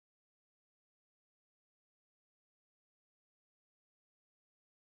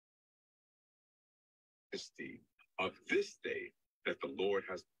majesty of this day that the Lord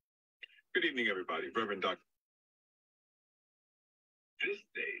has. Good evening, everybody. Reverend Dr. This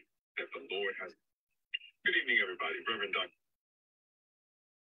day that the Lord has. Good evening, everybody. Reverend Dr.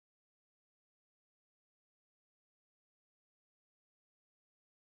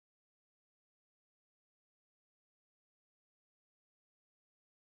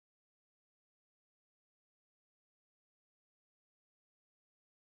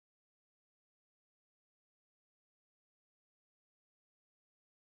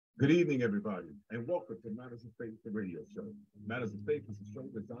 Good evening, everybody, and welcome to Matters of Faith, the radio show. Matters of Faith is a show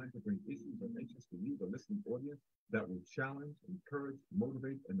designed to bring issues of interest to you, the listening audience, that will challenge, encourage,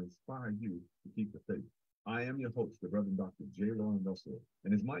 motivate, and inspire you to keep the faith. I am your host, the Reverend Dr. J. Lauren Russell,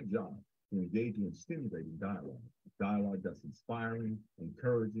 and it's my job to engage you in stimulating dialogue that's inspiring,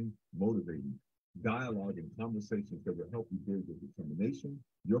 encouraging, motivating, dialogue and conversations that will help you build your determination,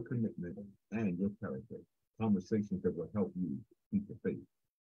 your commitment, and your character. Conversations that will help you keep the faith.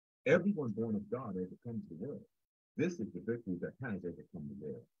 Everyone born of God overcomes the world. This is the victory that has overcome the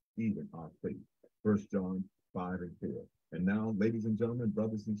world, even our faith. 1 John 5 and 4. And now, ladies and gentlemen,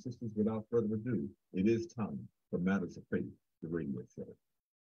 brothers and sisters, without further ado, it is time for Matters of Faith, the radio show.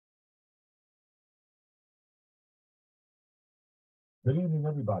 Good evening,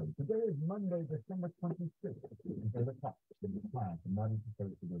 everybody. Today is Monday, December 26th. It's 8 o'clock. It is time for Matters of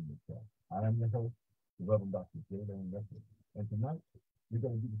Faith, the radio show. I am your host, the Reverend Dr. J. Lauren Russell. And tonight, we're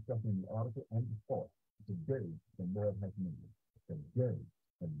going to be discussing the article and the thought. Today, the Lord has made. Today,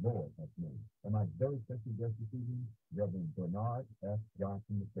 the Lord has made. And my very special guest this evening, Reverend Bernard F.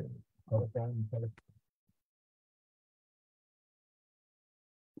 Johnson III. Telephone.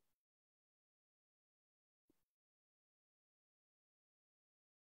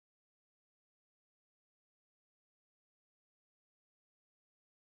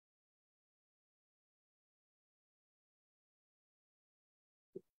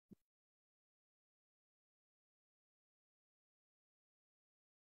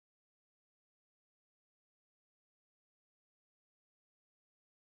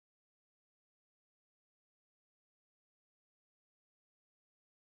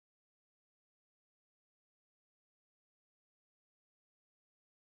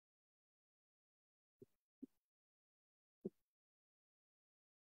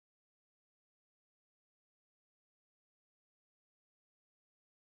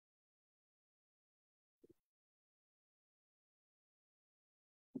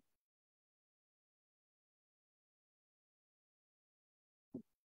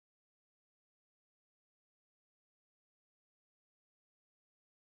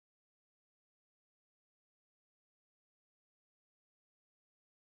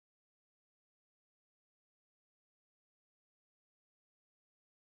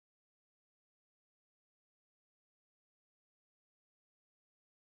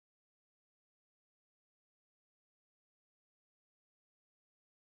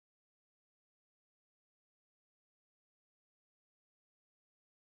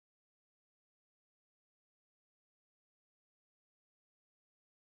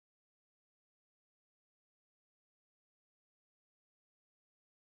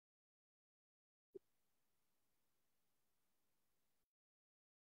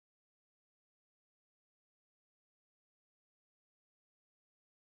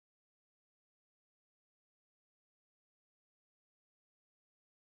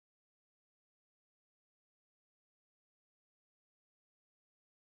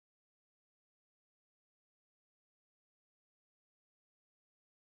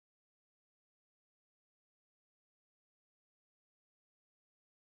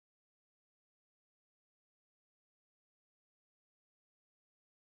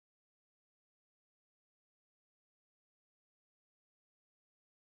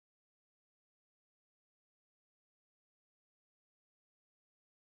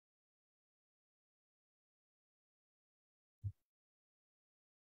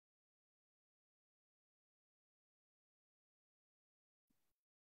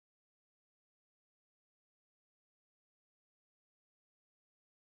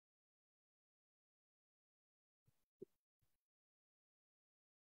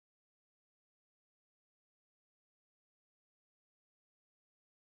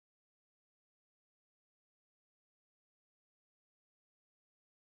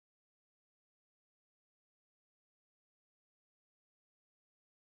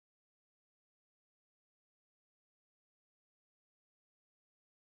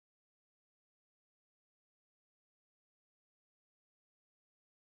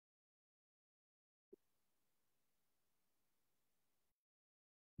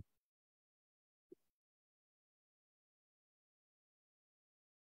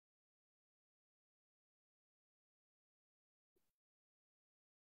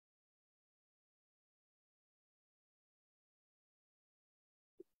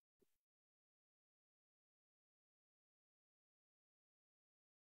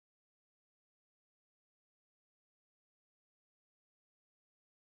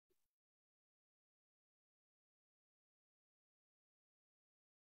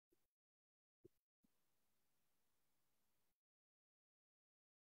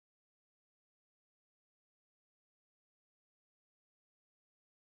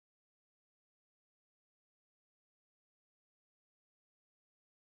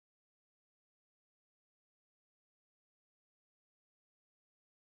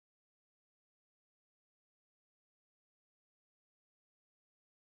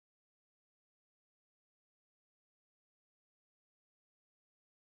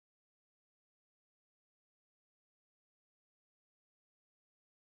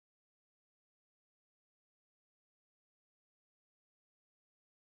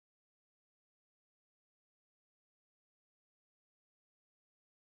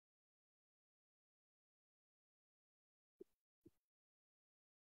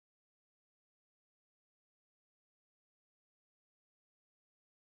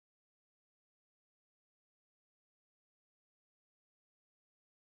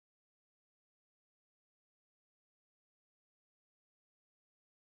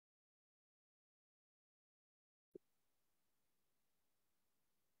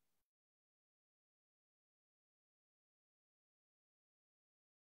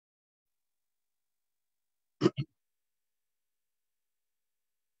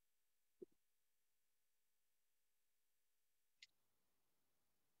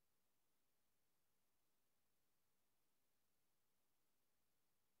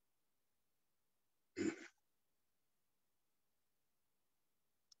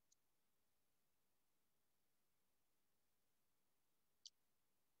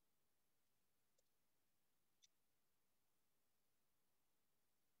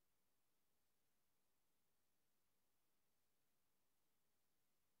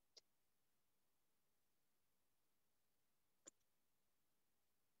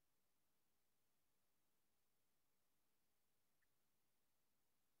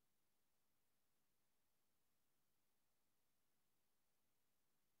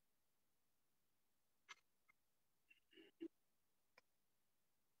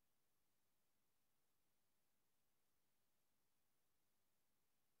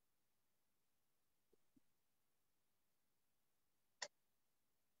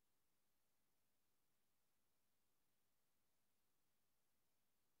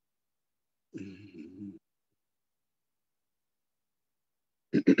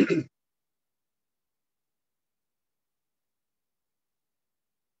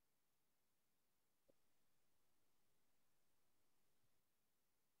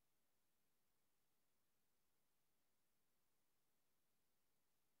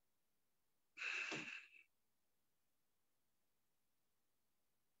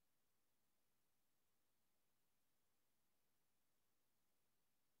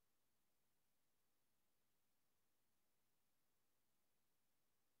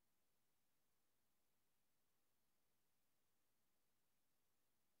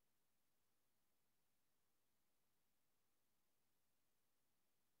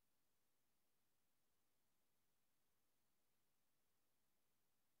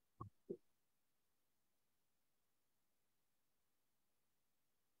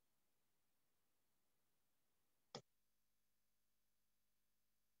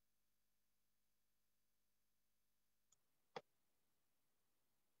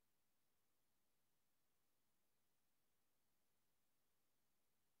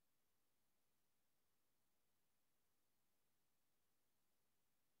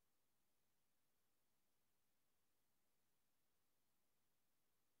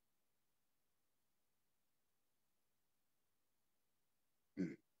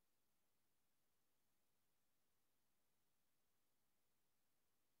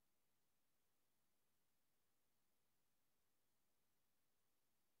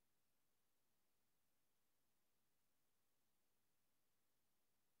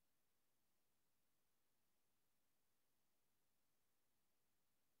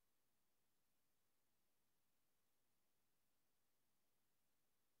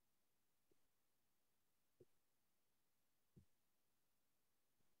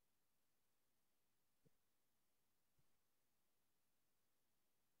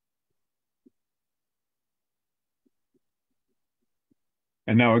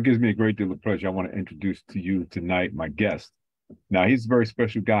 And now it gives me a great deal of pleasure. I want to introduce to you tonight my guest. Now, he's a very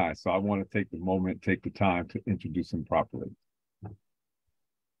special guy, so I want to take the moment, take the time to introduce him properly.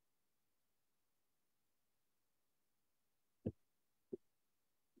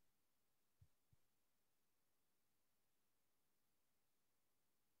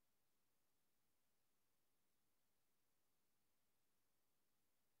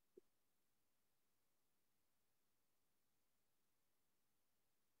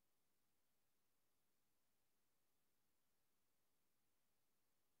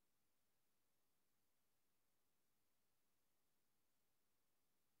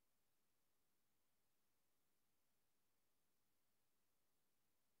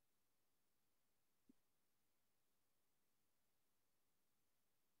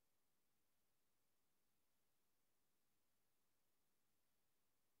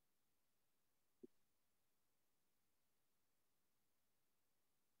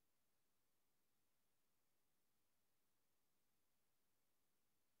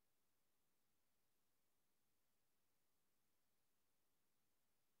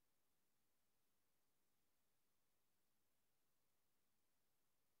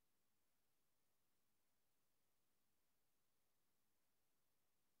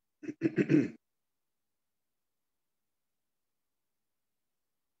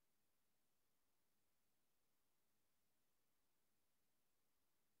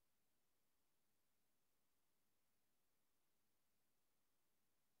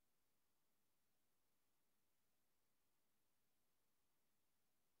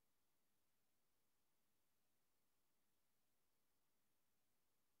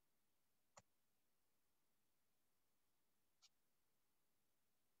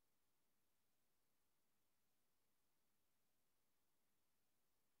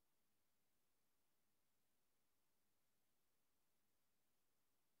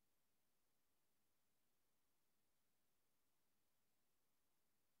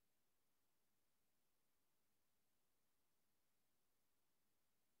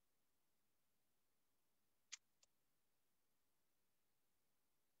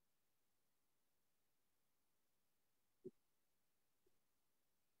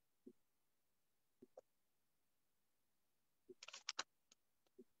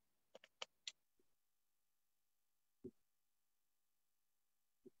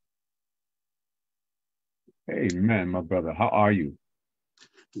 Hey, man, my brother, how are you?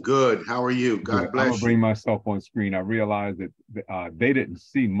 Good. How are you? God I'm bless gonna bring you. myself on screen. I realized that they didn't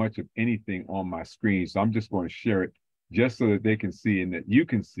see much of anything on my screen, so I'm just going to share it just so that they can see and that you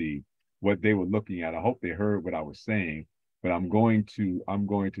can see what they were looking at. I hope they heard what I was saying, but I'm going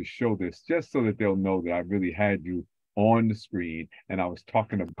to show this just so that they'll know that I really had you on the screen and I was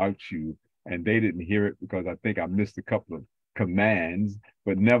talking about you, and they didn't hear it because I think I missed a commands,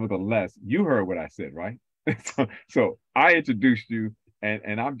 but nevertheless, you heard what I said, right? So I introduced you,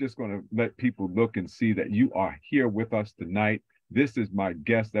 and I'm just going to let people look and see that you are here with us tonight. This is my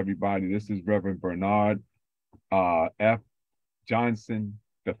guest, everybody. This is Reverend Bernard F. Johnson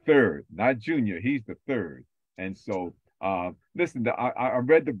the third, not Junior. He's the third. And so, listen, I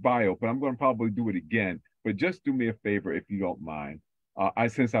read the bio, but I'm going to probably do it again. But just do me a favor if you don't mind.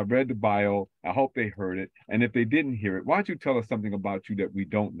 Since I read the bio, I hope they heard it. And if they didn't hear it, why don't you tell us something about you that we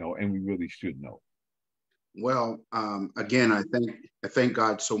don't know and we really should know? Well, again, I thank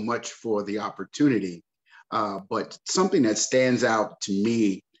God so much for the opportunity. But something that stands out to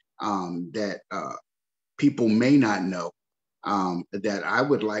me that people may not know, that I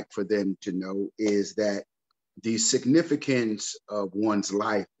would like for them to know, is that the significance of one's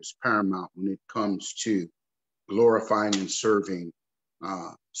life is paramount when it comes to glorifying and serving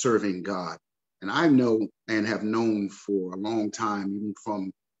God. And I know and have known for a long time, even from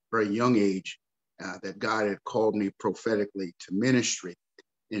a very young age, that God had called me prophetically to ministry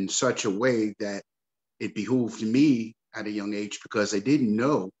in such a way that it behooved me at a young age, because I didn't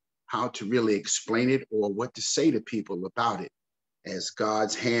know how to really explain it or what to say to people about it. As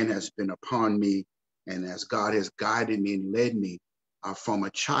God's hand has been upon me, and as God has guided me and led me from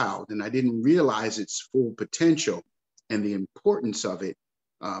a child, and I didn't realize its full potential and the importance of it,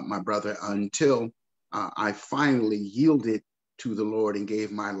 my brother, until I finally yielded to the Lord and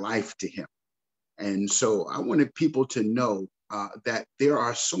gave my life to him. And so I wanted people to know that there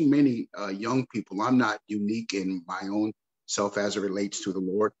are so many young people. I'm not unique in my own self as it relates to the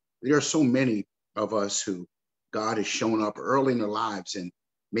Lord. There are so many of us who God has shown up early in their lives and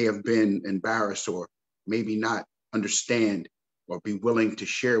may have been embarrassed or maybe not understand or be willing to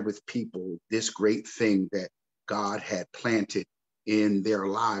share with people this great thing that God had planted in their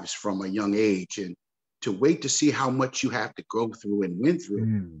lives from a young age. And to wait to see how much you have to go through and went through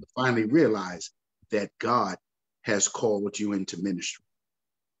to finally realize that God has called you into ministry.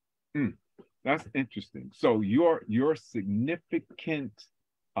 That's interesting. So your significant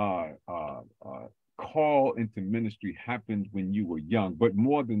call into ministry happened when you were young, but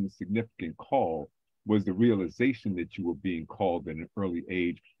more than the significant call was the realization that you were being called at an early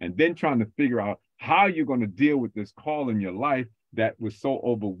age, and then trying to figure out how you're going to deal with this call in your life that was so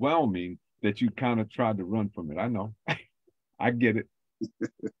overwhelming that you kind of tried to run from it. I know. I get it.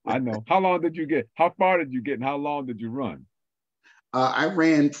 I know. How long did you get? How far did you get, and how long did you run? I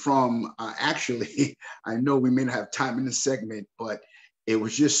ran from, actually, I know we may not have time in this segment, but it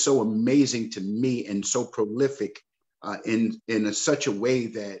was just so amazing to me and so prolific in such a way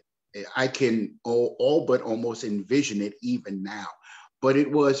that I can all but almost envision it even now. But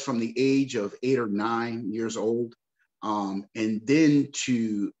it was from the age of 8 or 9 years old, and then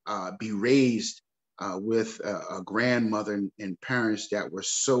to be raised with a grandmother and parents that were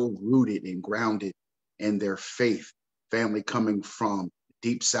so rooted and grounded in their faith, family coming from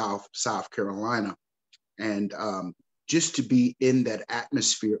deep South Carolina. And just to be in that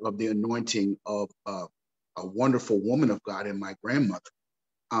atmosphere of the anointing of a wonderful woman of God and my grandmother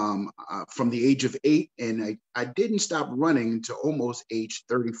from the age of 8. And I didn't stop running until almost age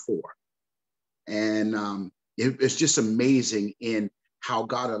 34. And it's just amazing in how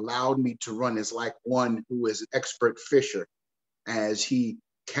God allowed me to run as like one who is an expert fisher as he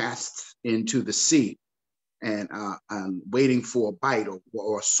casts into the sea and waiting for a bite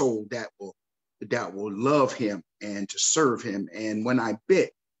or a soul that will love him and to serve him. And when I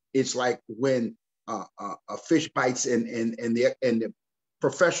bit, it's like when a fish bites and the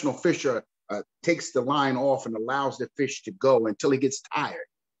professional fisher takes the line off and allows the fish to go until he gets tired.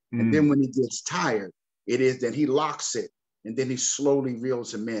 And then when he gets tired, it is that he locks it and then he slowly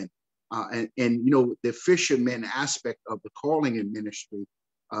reels him in. And you know, the fisherman aspect of the calling in ministry,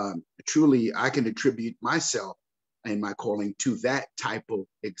 truly I can attribute myself and my calling to that type of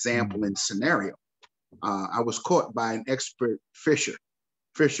example and scenario. I was caught by an expert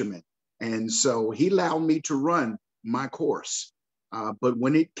fisherman. And so he allowed me to run my course. But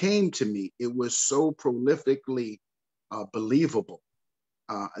when it came to me, it was so prolifically believable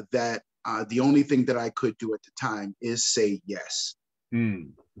that the only thing that I could do at the time is say yes.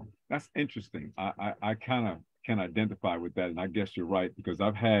 That's interesting. I kind of can identify with that. And I guess you're right, because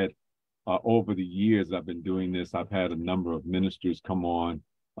I've had, over the years I've been doing this, I've had a number of ministers come on,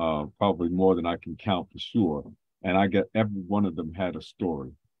 probably more than I can count for sure. And I get every one of them had a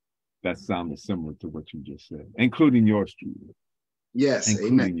story that sounded similar to what you just said, including yours truly. Yes,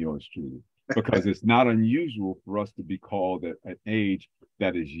 including amen. Yours truly. Because it's not unusual for us to be called at an age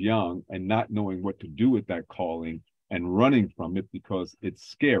that is young and not knowing what to do with that calling and running from it because it's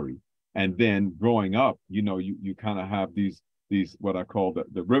scary. And then growing up, you know, you kind of have these these what I call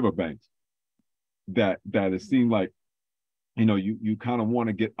the riverbanks, that it seemed like, you know, you kind of want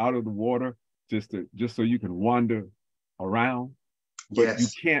to get out of the water just so you can wander around, but you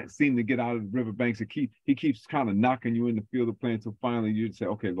Yes. can't seem to get out of the riverbanks. He keeps kind of knocking you in the field of play until finally you say,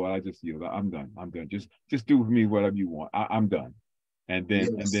 okay, Lord, I just yield. I'm done. Just do for me whatever you want. I'm done. And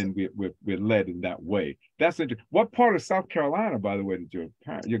then Yes. we're led in that way. That's interesting. What part of South Carolina, by the way, did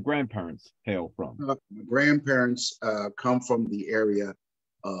your grandparents hail from? My grandparents come from the area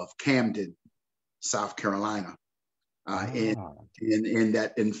of Camden, South Carolina. In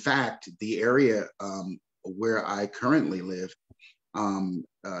that, in fact, the area where I currently live, an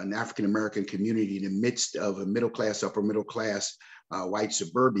African American community in the midst of a middle class, upper middle class white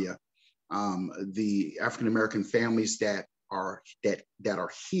suburbia. The African American families that are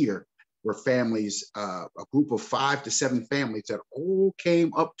here were families, a group of 5 to 7 families that all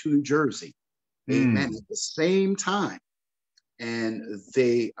came up to New Jersey, amen, at the same time. And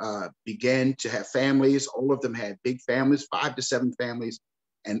they began to have families. All of them had big families, 5 to 7 families,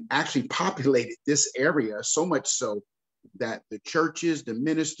 and actually populated this area, so much so that the churches, the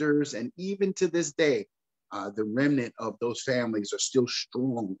ministers, and even to this day, the remnant of those families are still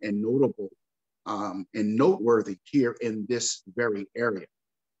strong and notable and noteworthy here in this very area.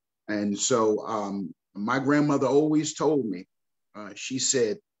 And so my grandmother always told me, she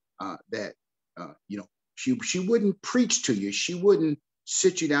said that, you know, she wouldn't preach to you. She wouldn't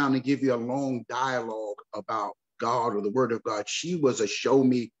sit you down and give you a long dialogue about God or the word of God. She was a show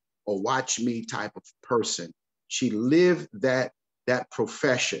me or watch me type of person. She lived that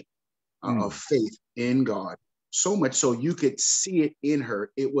profession of faith in God, so much so you could see it in her.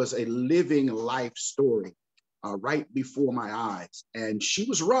 It was a living life story right before my eyes. And she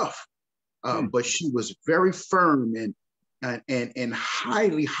was rough, but she was very firm and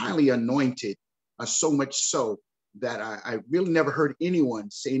highly, highly anointed. So much so that I really never heard anyone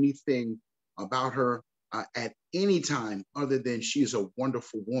say anything about her at any time other than she's a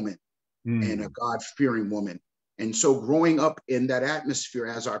wonderful woman and a God-fearing woman. And so growing up in that atmosphere,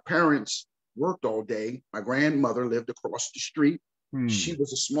 as our parents worked all day, my grandmother lived across the street. She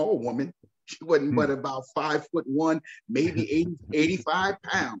was a small woman. She wasn't but about 5'1", maybe 85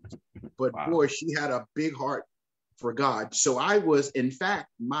 pounds. But boy, she had a big heart for God. So I was, in fact,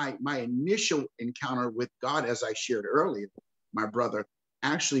 my initial encounter with God, as I shared earlier, my brother,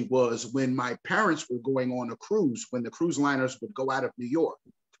 actually was when my parents were going on a cruise, when the cruise liners would go out of New York.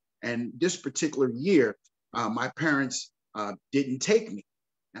 And this particular year, my parents didn't take me.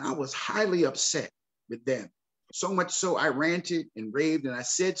 And I was highly upset with them. So much so I ranted and raved and I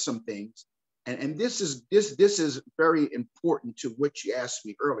said some things. And this is very important to what you asked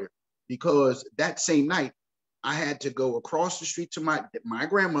me earlier, because that same night, I had to go across the street to my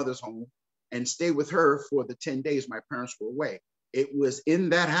grandmother's home and stay with her for the 10 days my parents were away. It was in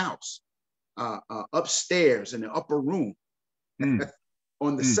that house, upstairs in the upper room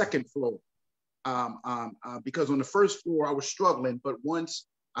on the second floor. Because on the first floor, I was struggling, but once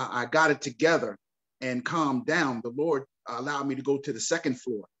I got it together and calmed down, the Lord allowed me to go to the second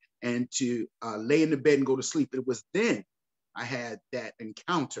floor and to lay in the bed and go to sleep. It was then I had that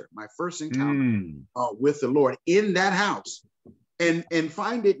encounter, my first encounter with the Lord in that house. And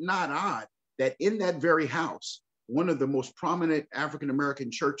find it not odd that in that very house, one of the most prominent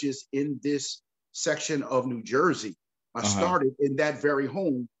African-American churches in this section of New Jersey started in that very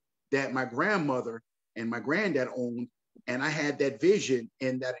home that my grandmother and my granddad owned. And I had that vision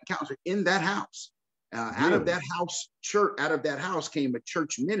and that encounter in that house. Out of that house came a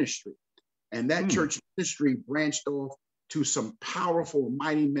church ministry. And that church ministry branched off to some powerful,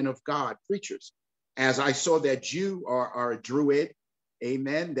 mighty men of God, preachers. As I saw that you are a Druid,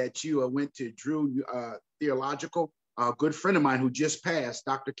 amen, that you went to Drew Theological, a good friend of mine who just passed,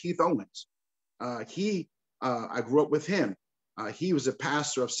 Dr. Keith Owens. I grew up with him. He was a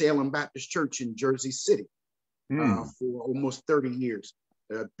pastor of Salem Baptist Church in Jersey City for almost 30 years.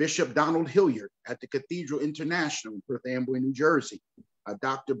 Bishop Donald Hilliard at the Cathedral International in Perth Amboy, New Jersey.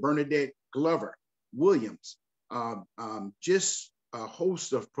 Dr. Bernadette Glover Williams. Just a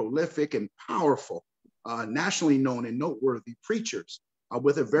host of prolific and powerful, nationally known and noteworthy preachers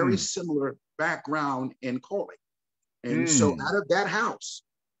with a very similar background and calling. And so out of that house,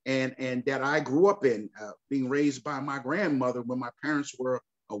 and that I grew up in, being raised by my grandmother when my parents were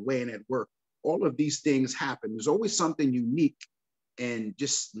away and at work, all of these things happen. There's always something unique and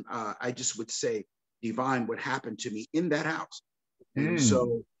just, I just would say, divine what happened to me in that house. And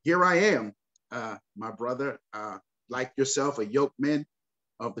so here I am, my brother, like yourself, a yoked man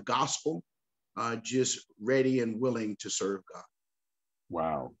of the gospel, just ready and willing to serve God.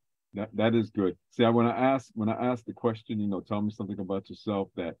 Wow. That is good. See, when I ask the question, tell me something about yourself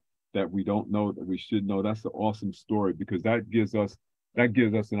that we don't know that we should know. That's an awesome story, because that gives us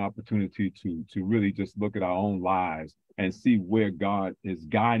an opportunity to really just look at our own lives and see where God is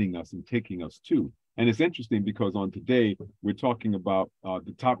guiding us and taking us to. And it's interesting because on today we're talking about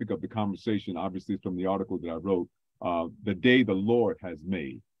the topic of the conversation. Obviously, from the article that I wrote, the day the Lord has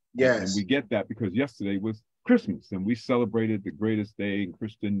made. Yes. And we get that because yesterday was Christmas, and we celebrated the greatest day in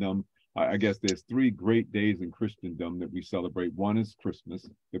Christendom. I guess there's 3 great days in Christendom that we celebrate. One is Christmas,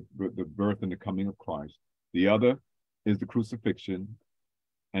 the birth and the coming of Christ. The other is the crucifixion,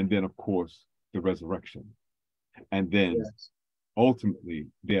 and then, of course, the resurrection. And then, ultimately,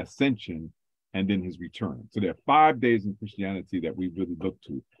 the ascension, and then his return. So there are 5 days in Christianity that we really look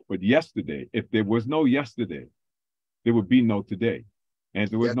to. But yesterday, if there was no yesterday, there would be no today. And if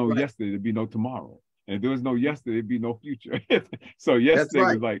there was no yesterday, there'd be no tomorrow. And if there was no yesterday, there'd be no future. So yesterday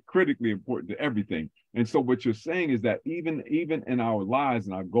was like critically important to everything. And so what you're saying is that even in our lives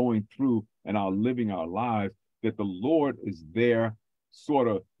and our going through and our living our lives, that the Lord is there sort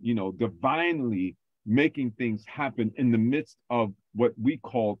of, divinely making things happen in the midst of what we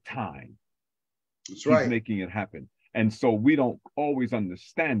call time. That's right. He's making it happen. And so we don't always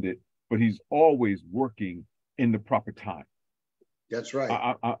understand it, but he's always working in the proper time. That's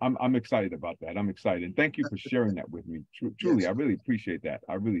right. I'm excited about that. I'm excited. And thank you for sharing that with me. Truly, I really appreciate that.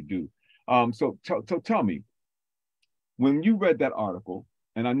 I really do. So tell me, when you read that article,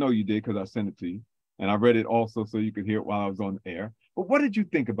 and I know you did because I sent it to you, and I read it also so you could hear it while I was on air. But what did you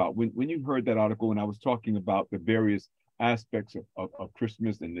think about when you heard that article, when I was talking about the various aspects of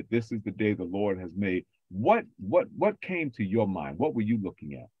Christmas and that this is the day the Lord has made? What came to your mind? What were you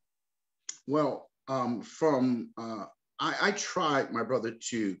looking at? Well, I tried, my brother,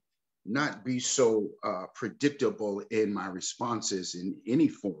 to not be so predictable in my responses in any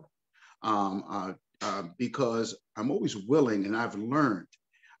form, because I'm always willing, and I've learned,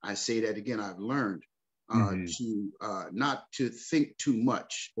 I say that again, I've learned to not to think too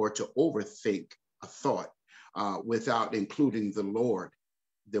much or to overthink a thought without including the Lord,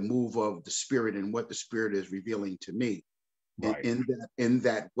 the move of the Spirit and what the Spirit is revealing to me. Right. In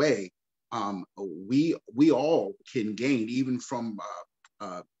that way, we all can gain, even from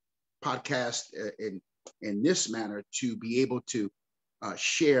podcast in this manner, to be able to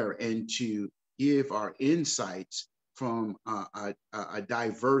share and to give our insights from a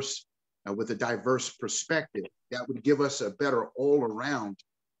diverse, with a diverse perspective that would give us a better all-around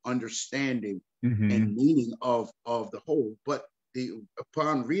understanding and meaning of the whole. But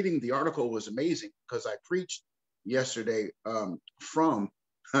upon reading the article was amazing, because I preached yesterday from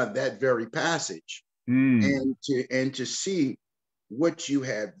that very passage, and to see what you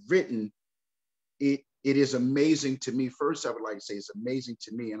had written, it is amazing to me. First, I would like to say it's amazing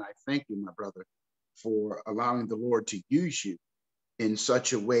to me, and I thank you, my brother, for allowing the Lord to use you in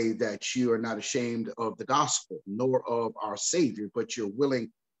such a way that you are not ashamed of the gospel nor of our Savior, but you're willing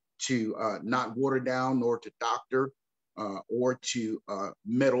to not water down nor to doctor or to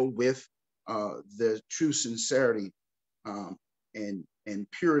meddle with the true sincerity and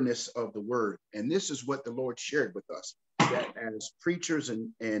pureness of the word. And this is what the Lord shared with us, that as preachers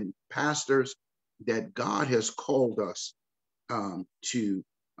and pastors, that God has called us to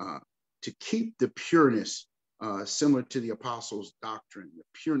keep the pureness, similar to the apostles' doctrine, the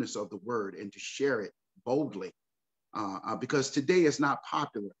pureness of the word, and to share it boldly, because today is not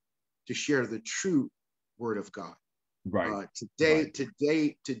popular to share the true word of God. Right. Today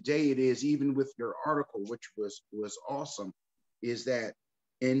it is, even with your article, which was awesome, is that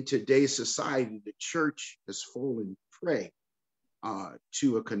in today's society, the church has fallen prey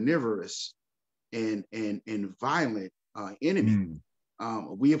to a carnivorous and violent enemy.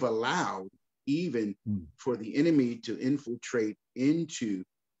 We have allowed even for the enemy to infiltrate into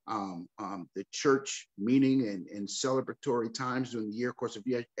the church meeting and celebratory times during the year. Of course,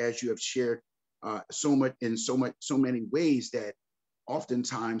 as you have shared so many ways, that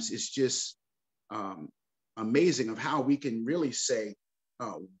oftentimes it's just amazing of how we can really say,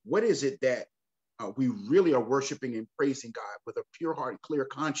 what is it that we really are worshiping and praising God with a pure heart and clear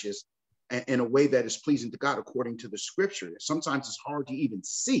conscience, in a way that is pleasing to God according to the scripture. Sometimes it's hard to even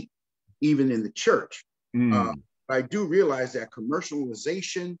see, even in the church. I do realize that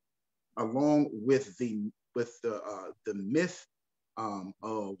commercialization, along with the myth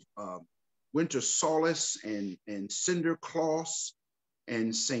of Winter Solace and Cinder Claus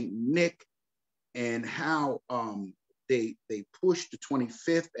and Saint Nick, and how they push the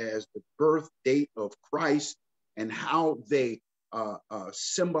 25th as the birth date of Christ, and how they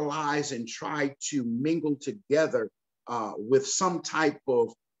symbolize and try to mingle together with some type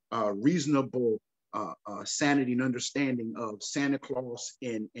of reasonable sanity and understanding of Santa Claus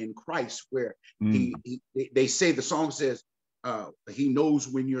in Christ, where they say, the song says, he knows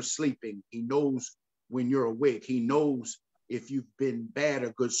when you're sleeping, he knows when you're awake, he knows if you've been bad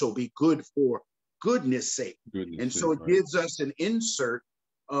or good, so be good for goodness sake. So it gives us an insert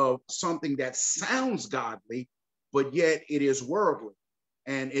of something that sounds godly, but yet it is worldly.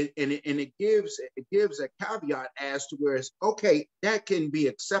 And it gives a caveat as to where it's okay, that can be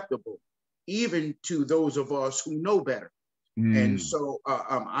acceptable even to those of us who know better. And so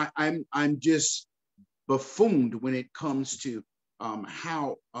I'm just buffooned when it comes to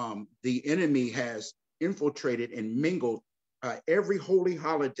how the enemy has infiltrated and mingled every holy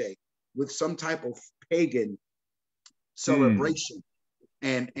holiday with some type of pagan celebration.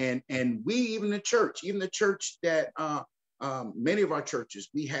 And we, even the church that many of our churches,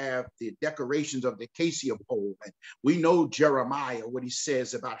 we have the decorations of the acacia pole, and we know Jeremiah, what he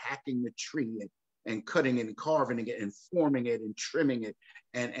says about hacking the tree and cutting it and carving it and forming it and trimming it.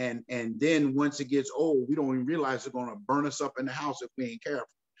 And then once it gets old, we don't even realize they're going to burn us up in the house if we ain't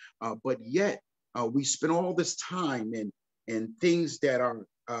careful. But yet we spend all this time in things that are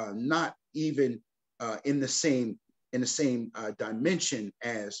not even in the same dimension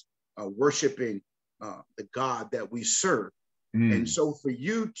as worshiping the God that we serve. And so for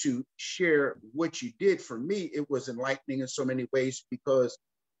you to share what you did, for me, it was enlightening in so many ways, because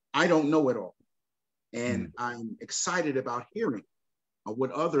I don't know it all. And I'm excited about hearing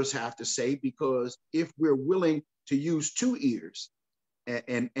what others have to say, because if we're willing to use two ears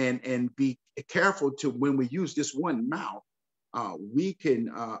and be careful to, when we use this one mouth, we can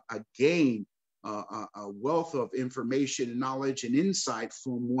gain a wealth of information, knowledge, and insight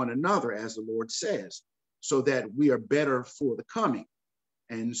from one another, as the Lord says, so that we are better for the coming.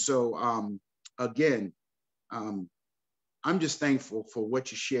 And so, again, I'm just thankful for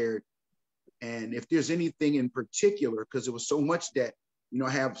what you shared. And if there's anything in particular, because it was so much that, I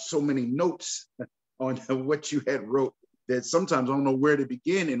have so many notes on what you had wrote that sometimes I don't know where to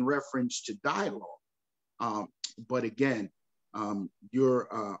begin in reference to dialogue. But again,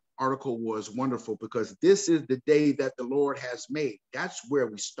 your article was wonderful, because this is the day that the Lord has made. That's where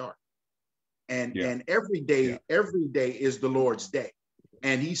we start. And every day is the Lord's day.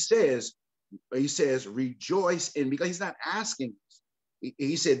 And he says, rejoice in, because he's not asking us.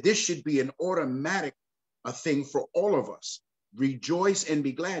 He said this should be an automatic thing for all of us. Rejoice and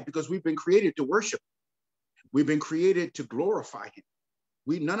be glad, because we've been created to worship. We've been created to glorify him.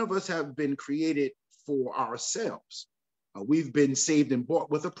 None of us have been created for ourselves. We've been saved and bought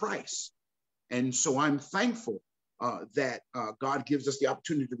with a price. And so I'm thankful that God gives us the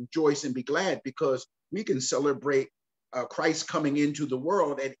opportunity to rejoice and be glad, because we can celebrate Christ coming into the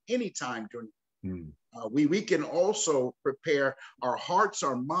world at any time during. We can also prepare our hearts,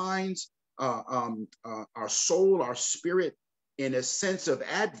 our minds, our soul, our spirit, in a sense of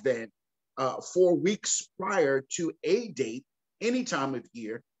Advent 4 weeks prior to a date, any time of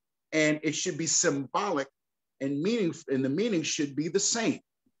year, and it should be symbolic and meaningful, and the meaning should be the same.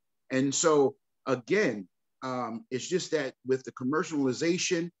 And so again, it's just that with the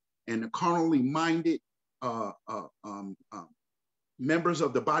commercialization and the carnally minded members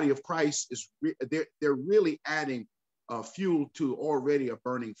of the body of Christ, they're really adding fuel to already a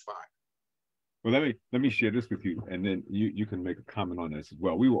burning fire. Well, let me share this with you, and then you can make a comment on this as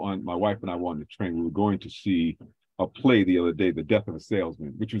well. My wife and I were on the train. We were going to see a play the other day, The Death of a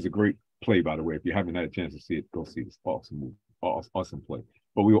Salesman, which was a great play, by the way. If you haven't had a chance to see it, go see it. It's awesome movie, awesome play.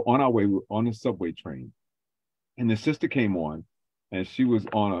 But we were on our way. We were on a subway train, and the sister came on, and she was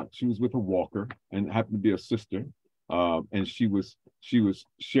with a walker, and happened to be a sister, and she was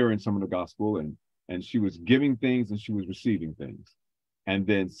sharing some of the gospel, and she was giving things and she was receiving things. And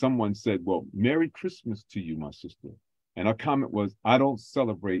then someone said, well, Merry Christmas to you, my sister. And her comment was, I don't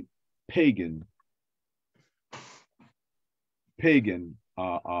celebrate pagan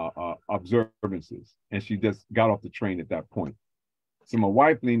observances. And she just got off the train at that point. So my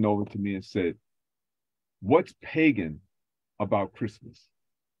wife leaned over to me and said, what's pagan about Christmas?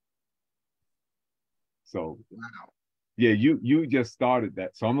 So, wow. Yeah, you just started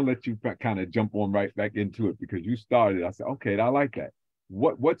that. So I'm gonna let you kind of jump on right back into it, because you started. I said, okay, I like that.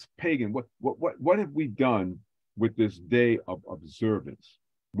 What's pagan? What have we done with this day of observance?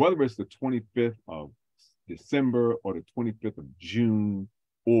 Whether it's the 25th of December or the 25th of June,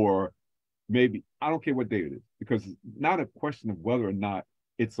 or maybe, I don't care what day it is, because it's not a question of whether or not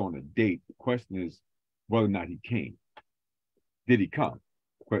it's on a date. The question is whether or not he came. Did he come?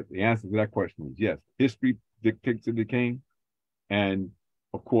 But the answer to that question is yes. History dictates that he came. And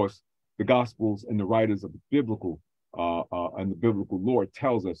of course, the Gospels and the writers of the biblical and the biblical lore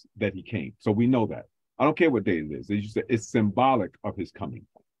tells us that he came. So we know that. I don't care what day it is. As you said, it's symbolic of his coming.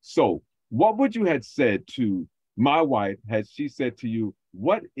 So what would you have said to my wife had she said to you,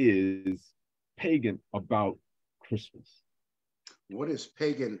 what is pagan about Christmas? What is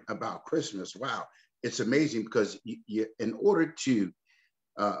pagan about Christmas? Wow, it's amazing because in order to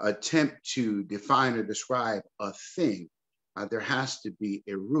attempt to define or describe a thing, there has to be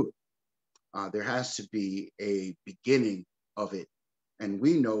a root. There has to be a beginning of it. And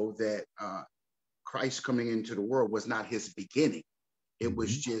we know that Christ coming into the world was not his beginning. It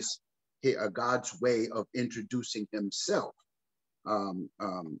was just God's way of introducing himself in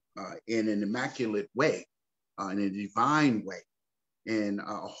an immaculate way, in a divine way, in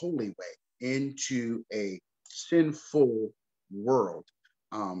a holy way, into a sinful world.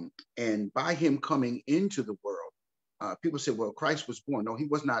 And by him coming into the world, people say, well, Christ was born. No, he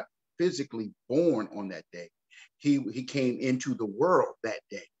was not physically born on that day. He came into the world that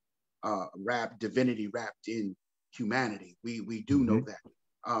day, divinity wrapped in humanity. We do know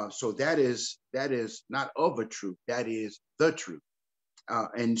that. So that is not of a truth. That is the truth.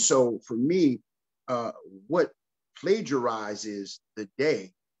 And so for me, what plagiarizes the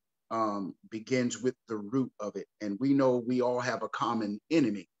day begins with the root of it. And we know we all have a common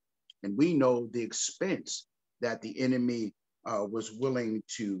enemy. And we know the expense that the enemy was willing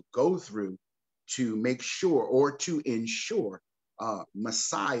to go through to make sure or to ensure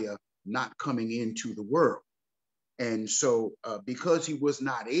Messiah not coming into the world. And so because he was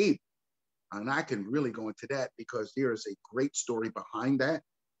not able, and I can really go into that because there is a great story behind that,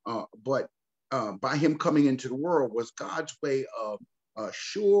 but by him coming into the world was God's way of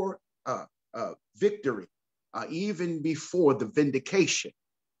sure victory, even before the vindication,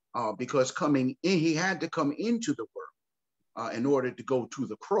 because coming in, he had to come into the world in order to go to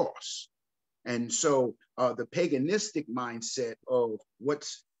the cross. And so the paganistic mindset of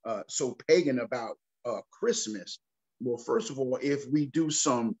what's so pagan about Christmas, well, first of all, if we do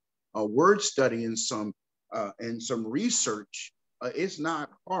some word study and some research, it's not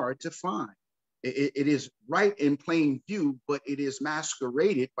hard to find. It is right in plain view, but it is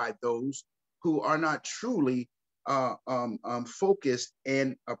masqueraded by those who are not truly focused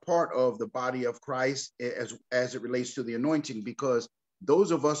and a part of the body of Christ as it relates to the anointing, because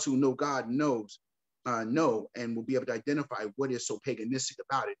those of us who know God know and will be able to identify what is so paganistic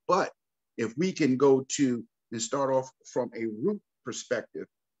about it. But if we can go to and start off from a root perspective,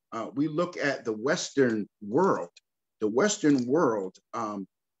 we look at the Western world. The Western world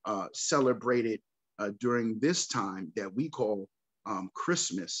celebrated during this time that we call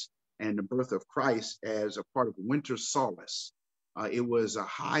Christmas and the birth of Christ as a part of winter solace. It was a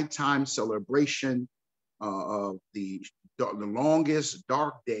high time celebration of the longest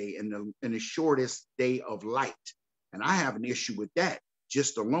dark day and the shortest day of light. And I have an issue with that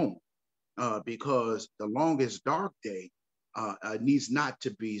just alone, because the longest dark day needs not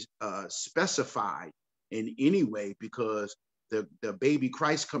to be specified in any way, because the baby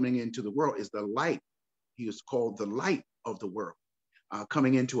Christ coming into the world is the light. He is called the light of the world,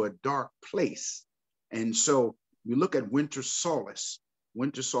 coming into a dark place. And so we look at winter solace.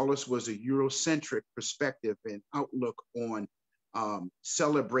 Winter solace was a Eurocentric perspective and outlook on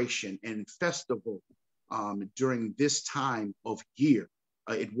celebration and festival during this time of year.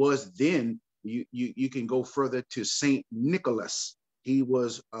 It was then, you can go further to Saint Nicholas. He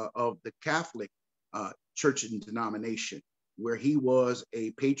was of the Catholic church and denomination, where he was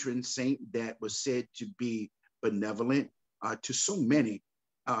a patron saint that was said to be benevolent to so many.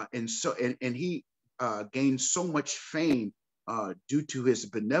 And he gained so much fame due to his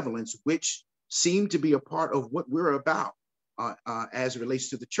benevolence, which seemed to be a part of what we're about as it relates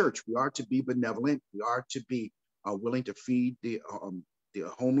to the church. We are to be benevolent. We are to be willing to feed the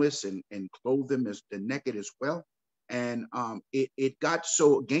homeless and clothe them as the naked as well. And it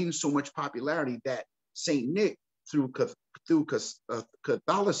gained so much popularity that Saint Nick through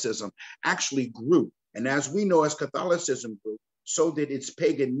Catholicism actually grew. And as we know, as Catholicism grew, so did its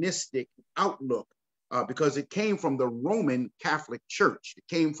paganistic outlook, because it came from the Roman Catholic Church. It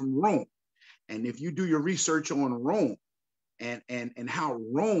came from Rome. And if you do your research on Rome and how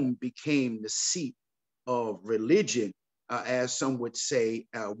Rome became the seat of religion, as some would say,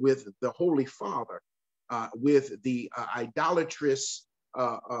 with the Holy Father, with the idolatrous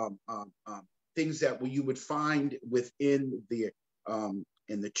things that you would find within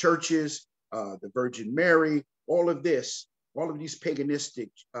in the churches, the Virgin Mary, all of these paganistic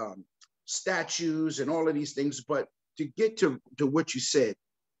statues and all of these things. But to get to what you said,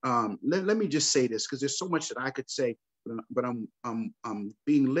 let me just say this, because there's so much that I could say, but I'm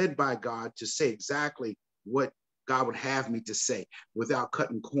being led by God to say exactly what God would have me to say without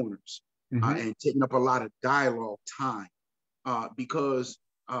cutting corners Mm-hmm. and taking up a lot of dialogue time, because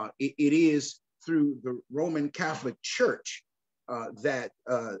it is through the Roman Catholic Church that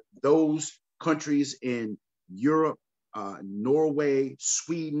those countries in Europe, Norway,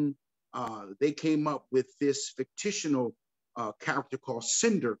 Sweden, they came up with this fictional character called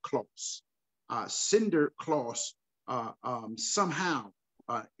Cinder Claus. Cinder Claus somehow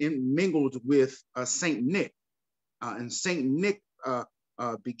mingled with Saint Nick, and Saint Nick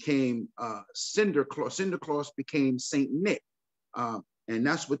became Cinder Claus. Cinder Claus became Saint Nick, and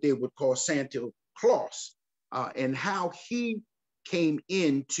that's what they would call Santa Claus. And how he came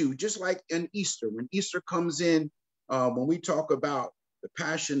into, just like in Easter, when Easter comes in, when we talk about the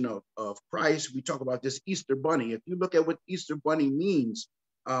passion of Christ, we talk about this Easter bunny. If you look at what Easter bunny means,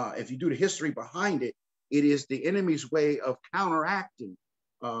 if you do the history behind it, it is the enemy's way of counteracting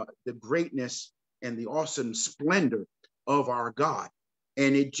the greatness and the awesome splendor of our God.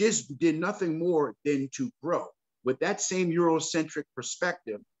 And it just did nothing more than to grow. With that same Eurocentric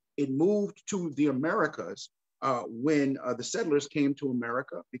perspective, it moved to the Americas when the settlers came to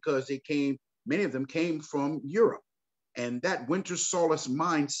America, because they came, many of them came from Europe. And that winter solace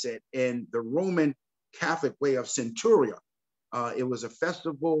mindset and the Roman Catholic way of Centuria, it was a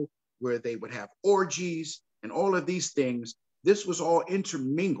festival where they would have orgies and all of these things. This was all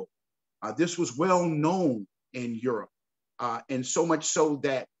intermingled. This was well known in Europe. And so much so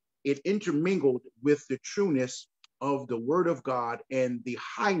that it intermingled with the trueness of the word of God and the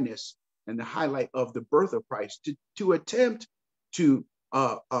highness and the highlight of the birth of Christ, to attempt to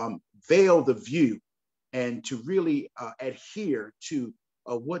veil the view and to really adhere to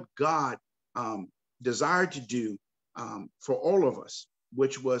what God desired to do for all of us,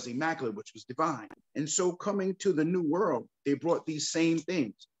 which was immaculate, which was divine. And so coming to the new world, they brought these same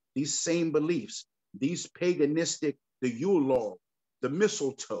things, these same beliefs, these paganistic, the Yule log, the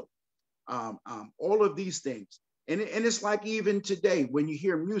mistletoe, all of these things. And it's like even today, when you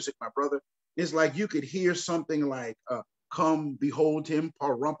hear music, my brother, it's like you could hear something like, come behold him,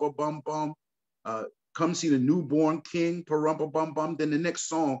 parumpa bum bum, come see the newborn king, parumpa bum bum. Then the next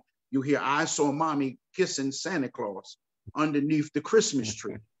song, you hear, I saw mommy kissing Santa Claus underneath the Christmas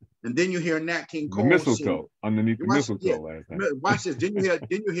tree. And then you hear Nat King Cole. The mistletoe, underneath the mistletoe. Yeah, last time. watch this. Then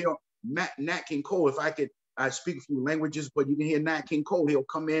you hear Nat King Cole. If I speak a few languages, but you can hear Nat King Cole. He'll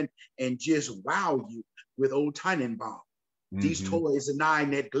come in and just wow you with Old Tannenbaum. These toys and I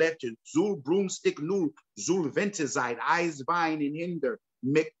neglected. Zul broomstick nu, Zul ventizide, eyes vine and hinder,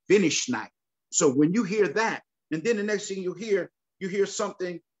 make finish night. So when you hear that, and then the next thing you hear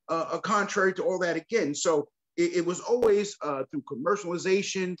something contrary to all that again. So it was always through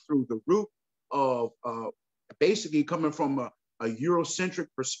commercialization, through the root of basically coming from a Eurocentric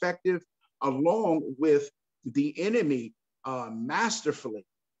perspective, along with the enemy masterfully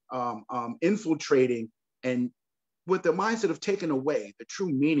infiltrating and with the mindset of taking away the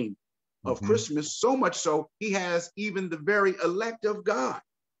true meaning of Christmas, so much so he has even the very elect of God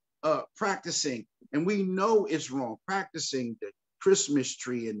practicing, and we know it's wrong, practicing the Christmas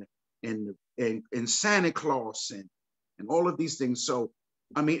tree and Santa Claus and all of these things. So,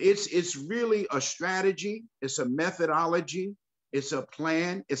 I mean, it's really a strategy, it's a methodology, it's a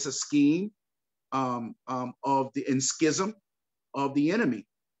plan, it's a scheme of the schism of the enemy.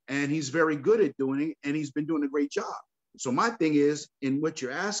 And he's very good at doing it, and he's been doing a great job. So my thing is, in what you're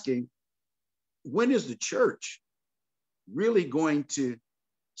asking, when is the church really going to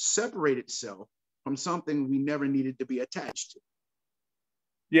separate itself from something we never needed to be attached to?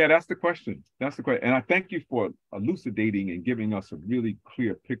 Yeah, that's the question. That's the question. And I thank you for elucidating and giving us a really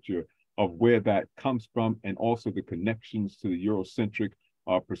clear picture of where that comes from, and also the connections to the Eurocentric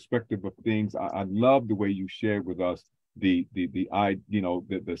perspective of things. I love the way you shared with us the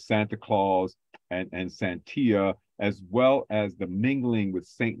Santa Claus and Santia, as well as the mingling with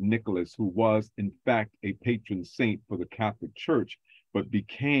Saint Nicholas, who was in fact a patron saint for the Catholic Church, but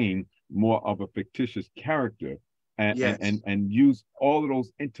became more of a fictitious character, and use all of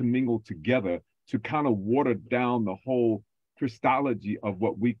those intermingled together to kind of water down the whole Christology of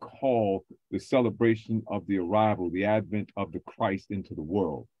what we call the celebration of the arrival, the advent of the Christ into the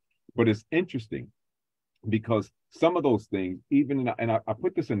world. But it's interesting because some of those things, I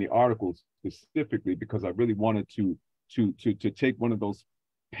put this in the article specifically because I really wanted to take one of those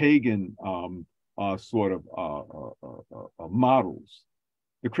pagan models,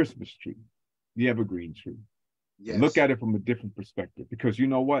 the Christmas tree, the evergreen tree. Yes. Look at it from a different perspective, because you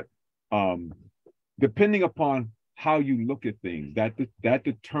know what? Depending upon how you look at things, that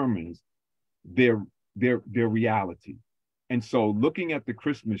determines their reality. And so looking at the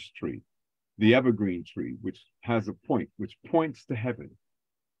Christmas tree, the evergreen tree, which has a point, which points to heaven.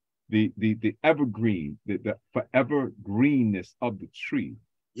 The evergreen, the forever greenness of the tree,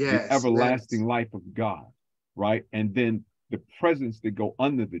 Yes, the everlasting yes. life of God, right? And then the presents that go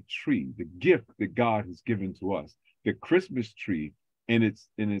under the tree, the gift that God has given to us. The Christmas tree, in its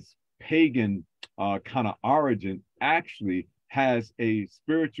pagan kind of origin, actually has a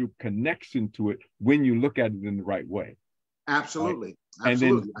spiritual connection to it when you look at it in the right way. Absolutely. Right? And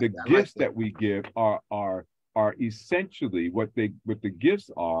then the I gifts like that we give are essentially what the gifts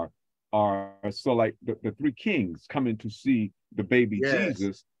are so like the three kings coming to see the baby Yes.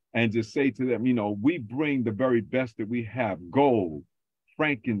 Jesus, and just say to them, you know, we bring the very best that we have: gold,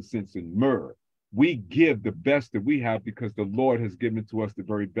 frankincense, and myrrh. We give the best that we have because the Lord has given to us the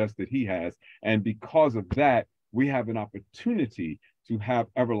very best that he has. And because of that, we have an opportunity to have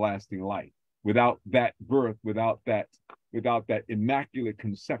everlasting life. Without that birth, without that immaculate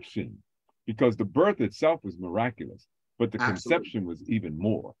conception, because the birth itself was miraculous, but the conception was even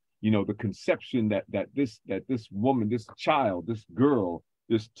more. You know, the conception that this woman, this child, this girl,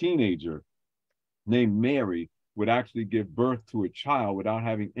 this teenager named Mary would actually give birth to a child without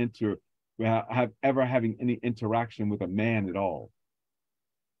having ever having any interaction with a man at all.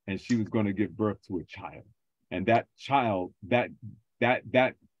 And she was going to give birth to a child. And that child, that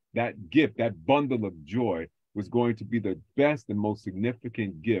gift, that bundle of joy, was going to be the best and most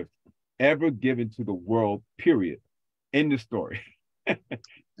significant gift ever given to the world, period. End of story.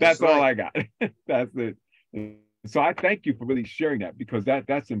 That's right. All I got. That's it. So I thank you for really sharing that, because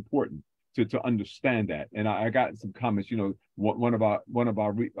that's important to understand that. And I got some comments. You know, one of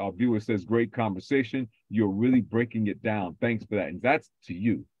our viewers says, "Great conversation. You're really breaking it down. Thanks for that." And that's to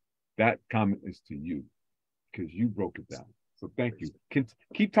you. That comment is to you, because you broke it down. So thank you.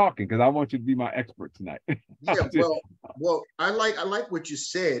 Keep talking, because I want you to be my expert tonight. Yeah, well, I like what you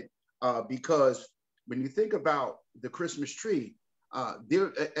said, because when you think about the Christmas tree,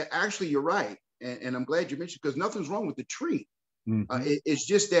 there actually you're right, and I'm glad you mentioned, because nothing's wrong with the tree. Mm-hmm. It's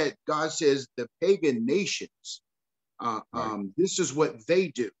just that God says the pagan nations, right. This is what they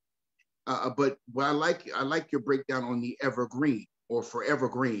do. But what I like your breakdown on the evergreen, or forever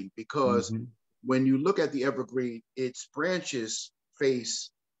green, because mm-hmm. when you look at the evergreen, its branches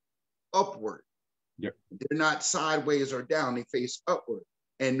face upward. Yep. They're not sideways or down, they face upward.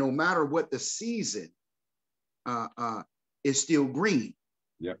 And no matter what the season, is still green.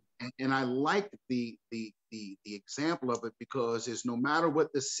 Yep. And I like the example of it, because it's no matter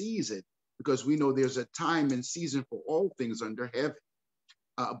what the season, because we know there's a time and season for all things under heaven.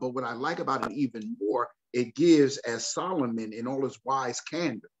 But what I like about it even more, it gives, as Solomon in all his wise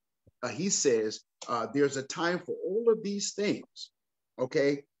candor, he says, there's a time for all of these things,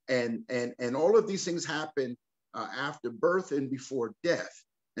 okay? And all of these things happen after birth and before death.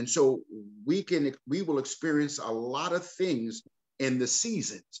 And so we will experience a lot of things in the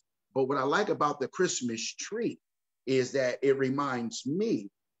seasons. But what I like about the Christmas tree is that it reminds me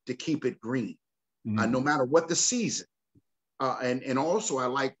to keep it green, no matter what the season. And also I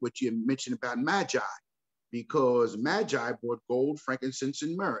like what you mentioned about Magi, because Magi brought gold, frankincense,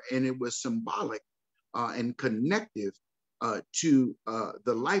 and myrrh, and it was symbolic and connective to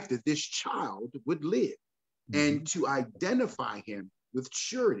the life that this child would live, and to identify him with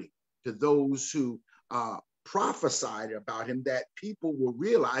surety to those who prophesied about him, that people will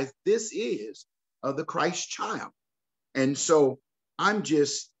realize this is the Christ child. And so I'm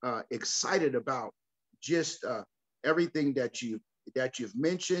just excited about just everything that you've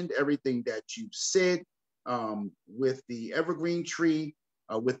mentioned, everything that you've said, with the evergreen tree,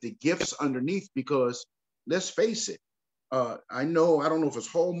 with the gifts underneath, because let's face it, I don't know if it's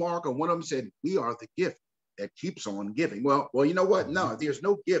Hallmark or one of them said, we are the gift that keeps on giving. Well, you know what? No, there's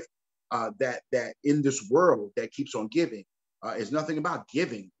no gift that in this world that keeps on giving. It's nothing about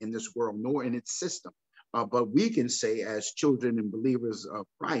giving in this world, nor in its system. But we can say, as children and believers of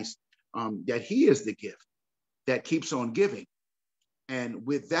Christ, that he is the gift that keeps on giving. And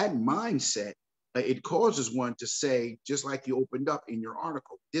with that mindset, it causes one to say, just like you opened up in your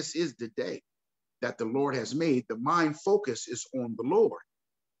article, this is the day that the Lord has made. The mind focus is on the Lord.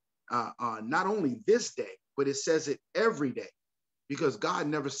 Not only this day, but it says it every day, because God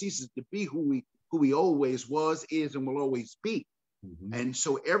never ceases to be who he always was, is, and will always be. And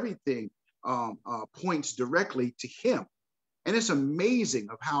so everything points directly to him. And it's amazing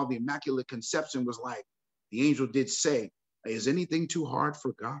of how the Immaculate Conception was like. The angel did say, is anything too hard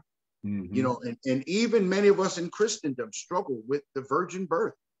for God? You know, and even many of us in Christendom struggle with the virgin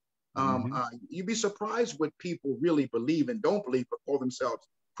birth. You'd be surprised what people really believe and don't believe, but call themselves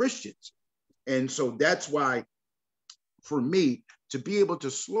Christians. And so that's why, for me, to be able to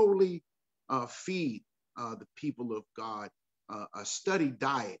slowly feed the people of God a study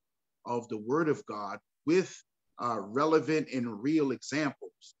diet of the Word of God with relevant and real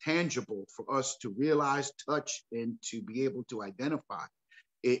examples, tangible for us to realize, touch, and to be able to identify.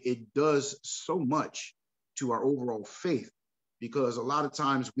 It does so much to our overall faith, because a lot of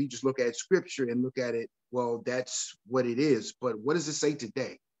times we just look at scripture and look at it, well, that's what it is. But what does it say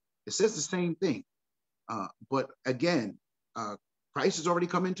today? It says the same thing. But again, Christ has already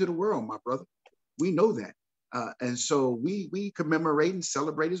come into the world, my brother. We know that. And so we commemorate and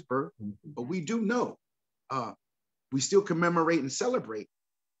celebrate his birth, but we do know we still commemorate and celebrate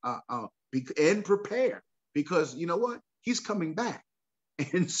and prepare, because you know what? He's coming back.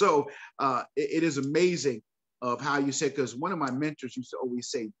 And so it is amazing of how you said, because one of my mentors used to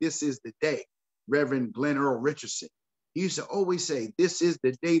always say, this is the day, Reverend Glenn Earl Richardson. He used to always say, this is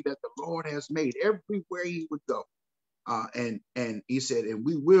the day that the Lord has made. Everywhere he would go. And he said, and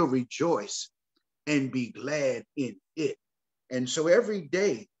we will rejoice and be glad in it. And so every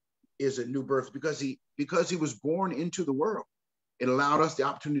day is a new birth, because he was born into the world. It allowed us the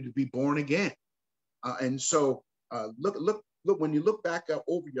opportunity to be born again. And so look, when you look back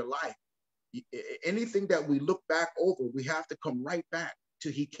over your life, anything that we look back over, we have to come right back to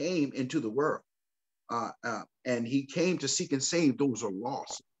he came into the world. And he came to seek and save those who are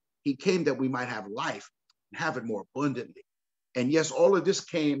lost. He came that we might have life and have it more abundantly. And yes, all of this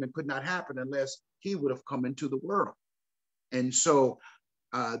came and could not happen unless he would have come into the world. And so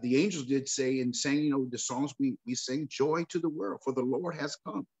the angels did say, and sang, you know, the songs we sing, joy to the world, for the Lord has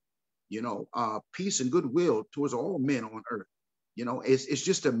come. You know, peace and goodwill towards all men on earth. You know, it's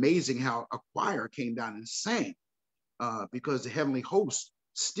just amazing how a choir came down and sang, because the heavenly hosts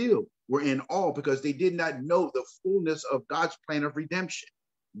still were in awe, because they did not know the fullness of God's plan of redemption.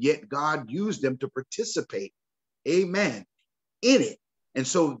 Yet God used them to participate, amen, in it. And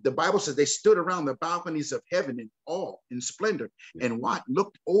so the Bible says they stood around the balconies of heaven in awe, in splendor, and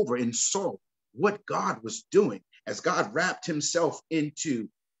looked over and saw what God was doing as God wrapped himself into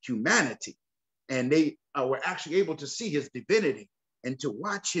humanity. And they were actually able to see his divinity and to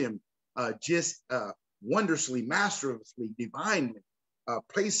watch him just wondrously, masterfully, divinely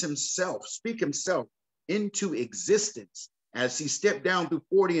place himself, speak himself into existence as he stepped down through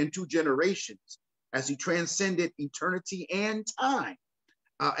 40 and 2 generations, as he transcended eternity and time.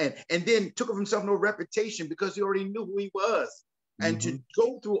 And then took of himself no reputation, because he already knew who he was. And to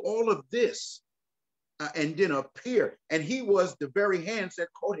go through all of this and then appear, and he was the very hands that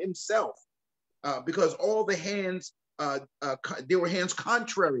caught himself, because all the hands, there were hands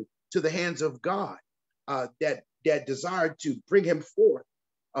contrary to the hands of God that desired to bring him forth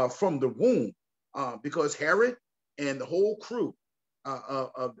from the womb, because Herod and the whole crew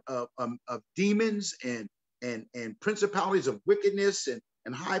of demons and principalities of wickedness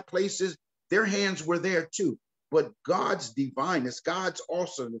and high places, their hands were there too. But God's divineness, God's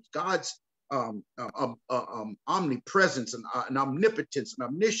awesomeness, God's omnipresence and omnipotence and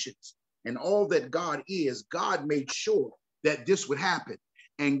omniscience and all that God is, God made sure that this would happen.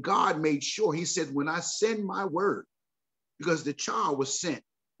 And God made sure, he said, when I send my word, because the child was sent,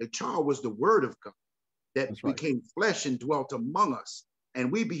 the child was the word of God that became flesh and dwelt among us,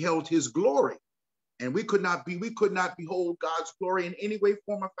 and we beheld his glory. And we could not behold God's glory in any way,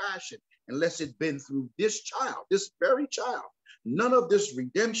 form, or fashion unless it'd been through this child, this very child. None of this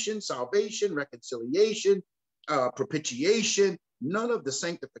redemption, salvation, reconciliation, propitiation, none of the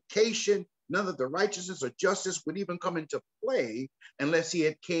sanctification, none of the righteousness or justice would even come into play unless he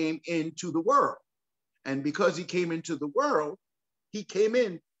had came into the world. And because he came into the world, he came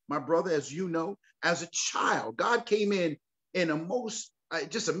in, my brother, as you know, as a child. God came in a most,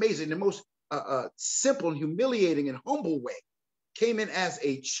 just amazing, the most simple and humiliating and humble way. Came in as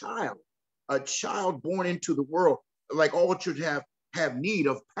a child born into the world, like all children have need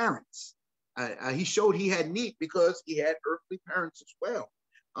of parents. He showed he had need because he had earthly parents as well.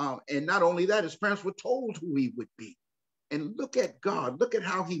 And not only that, his parents were told who he would be. And look at God, look at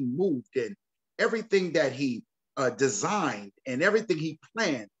how he moved and everything that he designed and everything he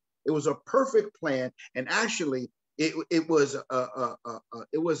planned. It was a perfect plan. And actually, it was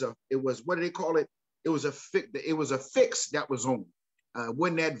what do they call it? It was a fix that was on.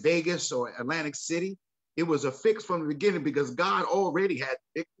 Wasn't that Vegas or Atlantic City? It was a fix from the beginning because God already had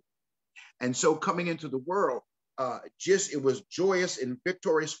victory. And so coming into the world, it was joyous and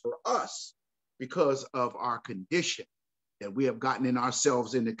victorious for us because of our condition, that we have gotten in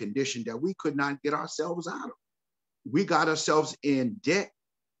ourselves in the condition that we could not get ourselves out of. We got ourselves in debt.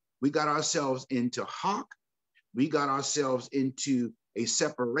 We got ourselves into hock. We got ourselves into a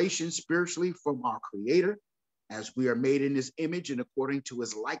separation spiritually from our Creator, as we are made in his image and according to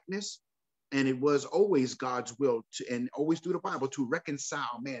his likeness. And it was always God's will to, and always through the Bible, to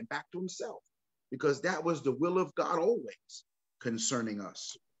reconcile man back to himself, because that was the will of God always concerning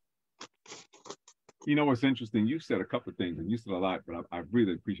us. You know what's interesting? You said a couple of things, and you said a lot, but I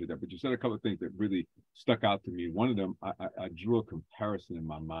really appreciate that. But you said a couple of things that really stuck out to me. One of them, I drew a comparison in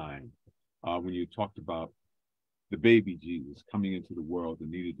my mind when you talked about the baby Jesus coming into the world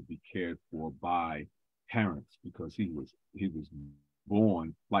and needed to be cared for by parents, because he was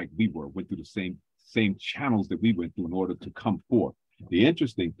born like we were, went through the same channels that we went through in order to come forth. The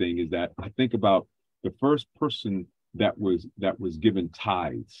interesting thing is that I think about the first person that was given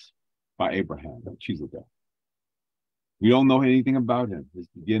tithes by Abraham, Melchizedek. We don't know anything about him, his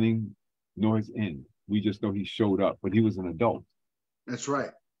beginning nor his end. We just know he showed up, but he was an adult. That's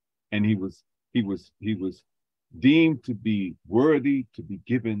right. And he was deemed to be worthy to be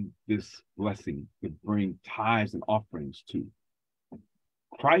given this blessing to bring tithes and offerings to.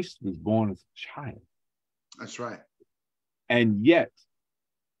 Christ was born as a child. That's right. And yet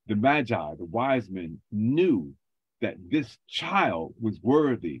the Magi, the wise men, knew that this child was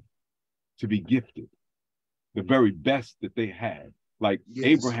worthy to be gifted, the very best that they had. Like yes.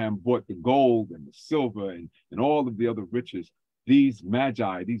 Abraham brought the gold and the silver and all of the other riches. These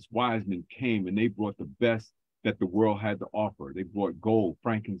Magi, these wise men came and they brought the best that the world had to offer. They brought gold,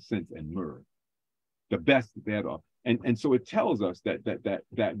 frankincense, and myrrh, the best that they had to offer. And so it tells us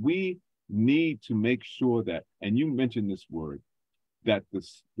that we need to make sure that, and you mentioned this word, that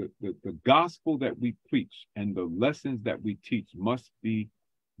the gospel that we preach and the lessons that we teach must be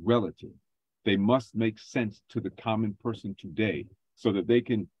relative. They must make sense to the common person today so that they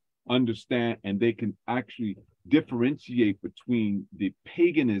can understand and they can actually differentiate between the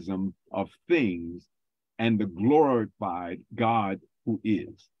paganism of things and the glorified God who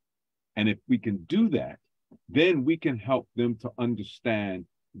is. And if we can do that, then we can help them to understand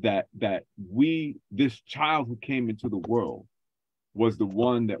that this child who came into the world was the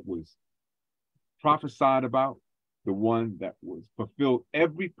one that was prophesied about, the one that was fulfilled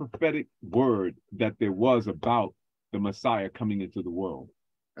every prophetic word that there was about the Messiah coming into the world.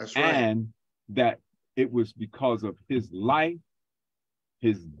 That's right. And that it was because of his life,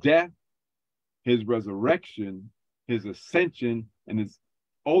 his death, his resurrection, his ascension, and his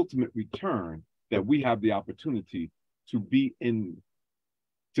ultimate return that we have the opportunity to be in,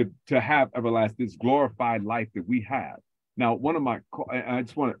 to have everlasting, this glorified life that we have. Now, I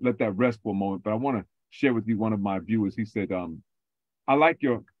just want to let that rest for a moment, but I want to share with you one of my viewers. He said, I like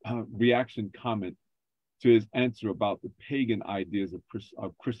your reaction comment to his answer about the pagan ideas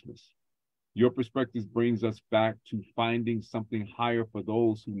of Christmas. Your perspective brings us back to finding something higher for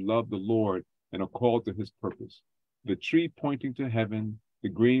those who love the Lord and are called to his purpose. The tree pointing to heaven, the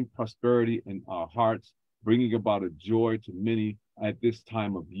green prosperity in our hearts, bringing about a joy to many at this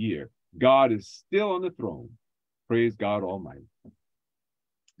time of year. God is still on the throne. Praise God Almighty.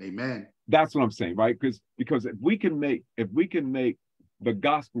 Amen. That's what I'm saying, right? Because if we can make the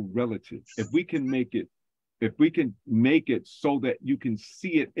gospel relative, if we can make it so that you can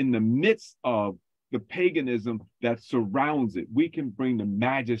see it in the midst of the paganism that surrounds it, we can bring the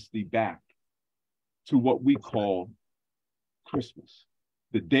majesty back to what we call Christmas,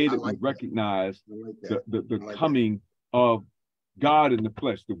 the day that we recognize the coming of God in the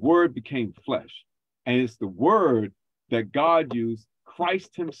flesh. The word became flesh, and it's the word that God used,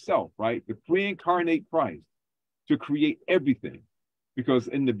 Christ himself, right? The pre-incarnate Christ, to create everything. Because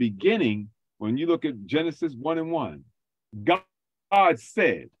in the beginning, when you look at Genesis 1:1, God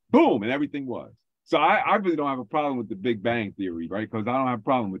said, boom, and everything was. So I really don't have a problem with the Big Bang Theory, right? Because I don't have a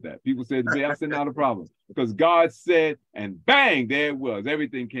problem with that. People say, I said, not a problem. Because God said, and bang, there it was.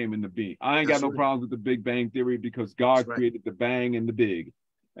 Everything came into being. I ain't got no problems with the Big Bang Theory because God created the bang and the big.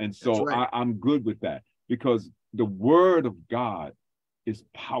 And so I'm good with that because the word of God is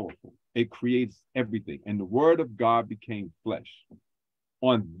powerful. It creates everything. And the word of God became flesh.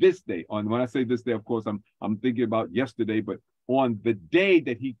 On this day, when I say this day, of course, I'm thinking about yesterday, but on the day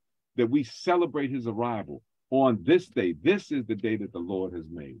that we celebrate his arrival, on this day, this is the day that the Lord has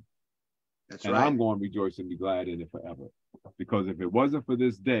made. That's right. And I'm going to rejoice and be glad in it forever. Because if it wasn't for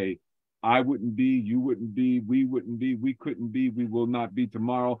this day, I wouldn't be, you wouldn't be, we wouldn't be, we couldn't be, we will not be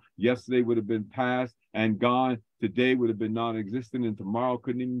tomorrow. Yesterday would have been past and gone. Today would have been non-existent and tomorrow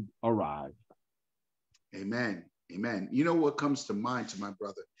couldn't even arrive. Amen. Amen. You know what comes to mind to my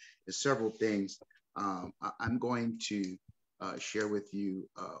brother is several things. I'm going to share with you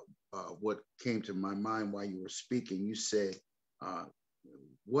what came to my mind while you were speaking. You said,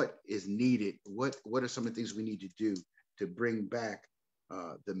 what is needed? What are some of the things we need to do to bring back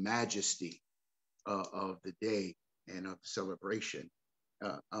the majesty of the day and of the celebration?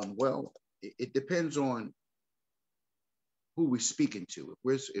 Well, it depends on who we're speaking to.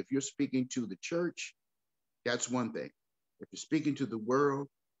 If you're speaking to the church, that's one thing. If you're speaking to the world,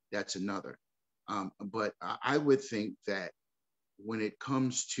 that's another. But I would think that when it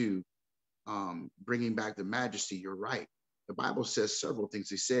comes to bringing back the majesty, you're right. The Bible says several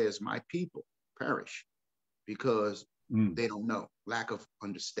things. It says, my people perish because they don't know, lack of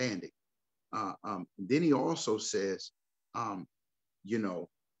understanding. Then he also says, you know,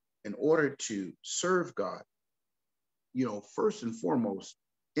 in order to serve God, you know, first and foremost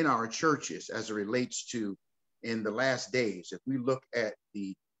in our churches as it relates to in the last days, if we look at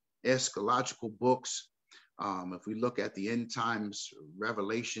the eschatological books, if we look at the end times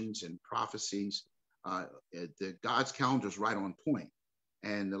revelations and prophecies, the God's calendar is right on point.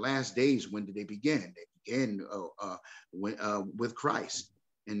 And the last days, when did they begin? They began with Christ.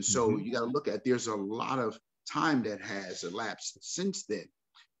 And so you got to look at, there's a lot of time that has elapsed since then.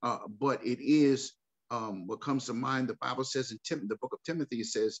 But it is what comes to mind. The Bible says in the book of Timothy, it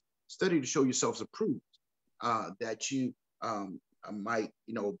says, study to show yourselves approved, that you might,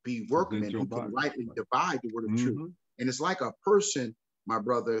 you know, be workmen who can rightly divide the word of truth. And it's like a person, my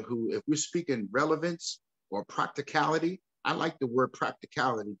brother, who, if we're speaking relevance or practicality, I like the word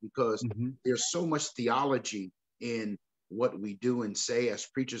practicality because there's so much theology in what we do and say as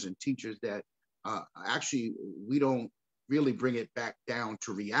preachers and teachers that actually we don't really bring it back down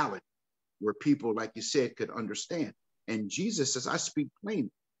to reality where people, like you said, could understand. And Jesus says, I speak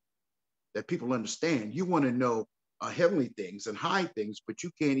plainly that people understand. You want to know heavenly things and high things, but you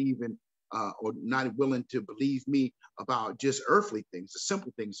can't even or not willing to believe me about just earthly things, the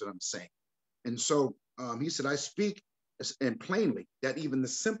simple things that I'm saying. And so he said, I speak and plainly that even the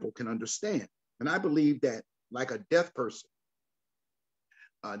simple can understand. And I believe that like a deaf person,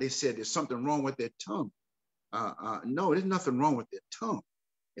 they said there's something wrong with their tongue. No, there's nothing wrong with their tongue.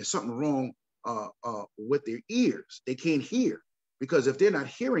 There's something wrong with their ears. They can't hear, because if they're not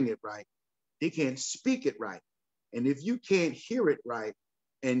hearing it right, they can't speak it right. And if you can't hear it right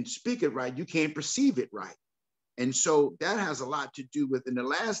and speak it right, you can't perceive it right. And so that has a lot to do with, in the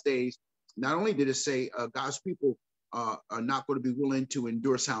last days, not only did it say God's people are not going to be willing to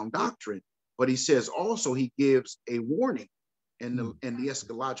endure sound doctrine, but he says also, he gives a warning in the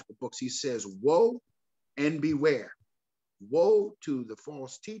eschatological books. He says, woe and beware. Woe to the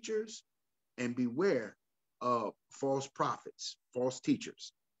false teachers and beware of false prophets, false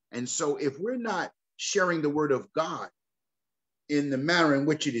teachers. And so if we're not sharing the word of God in the manner in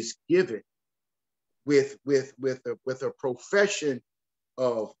which it is given, with a profession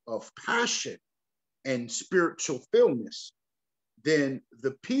of passion and spiritual fullness, then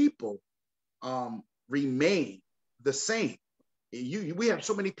the people remain the same. We have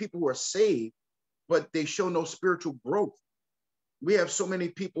so many people who are saved, but they show no spiritual growth. We have so many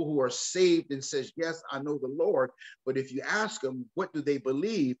people who are saved and says, yes, I know the Lord. But if you ask them, what do they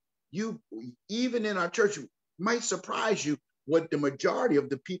believe? Even in our church, it might surprise you what the majority of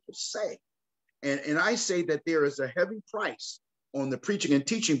the people say. And I say that there is a heavy price on the preaching and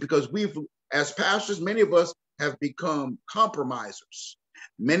teaching, because as pastors, many of us have become compromisers.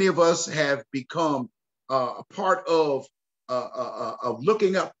 Many of us have become a part of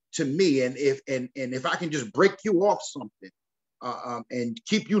looking up to me. And if I can just break you off something and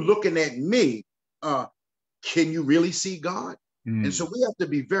keep you looking at me, can you really see God? And so we have to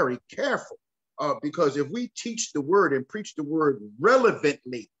be very careful, because if we teach the word and preach the word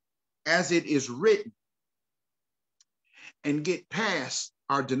relevantly as it is written and get past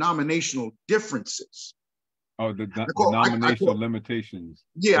our denominational differences. Oh, the denominational limitations.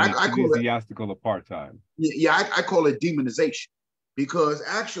 Yeah, I call it ecclesiastical apartheid. Yeah, I call it demonization, because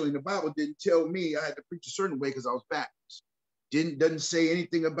actually the Bible didn't tell me I had to preach a certain way because I was Baptist. Doesn't say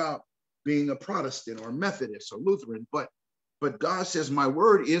anything about being a Protestant or Methodist or Lutheran, but God says my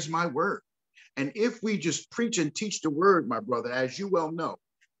word is my word. And if we just preach and teach the word, my brother, as you well know,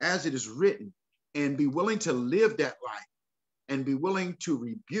 as it is written, and be willing to live that life and be willing to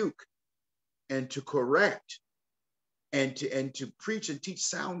rebuke and to correct and to preach and teach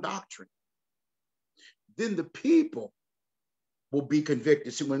sound doctrine, then the people will be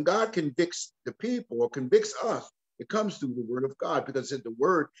convicted. See, when God convicts the people or convicts us, it comes through the word of God, because the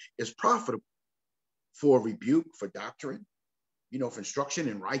word is profitable for rebuke, for doctrine, for instruction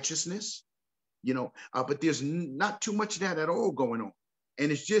in righteousness, but there's not too much of that at all going on.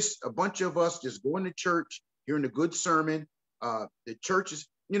 And it's just a bunch of us just going to church, hearing a good sermon. The churches,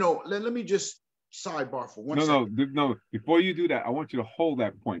 let me just sidebar for one second. No. Before you do that, I want you to hold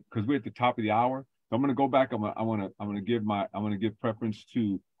that point, because we're at the top of the hour. So I'm going to go back. I'm going to give preference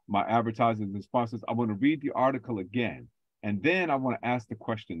to my advertisers and sponsors. I want to read the article again, And then I want to ask the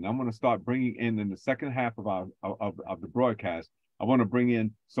question. I'm going to start bringing in the second half of the broadcast. I want to bring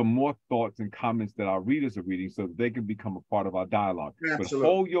in some more thoughts and comments that our readers are reading so that they can become a part of our dialogue. Absolutely. But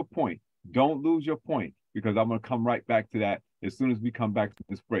hold your point. Don't lose your point, because I'm going to come right back to that as soon as we come back to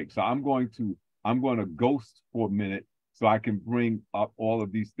this break. So I'm going to ghost for a minute so I can bring up all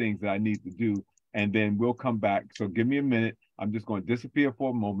of these things that I need to do, and then we'll come back. So give me a minute. I'm just going to disappear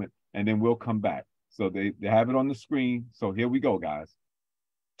for a moment, and then we'll come back. So they have it on the screen. So here we go, guys.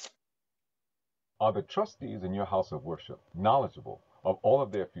 Are the trustees in your house of worship knowledgeable of all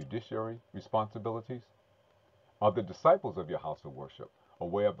of their fiduciary responsibilities? Are the disciples of your house of worship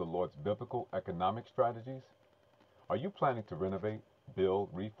aware of the Lord's biblical economic strategies? Are you planning to renovate,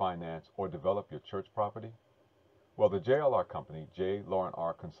 build, refinance, or develop your church property? Well, the JLR company, J. Lauren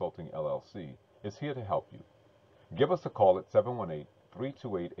R. Consulting LLC, is here to help you. Give us a call at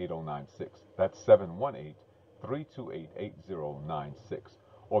 718-328-8096. That's 718-328-8096.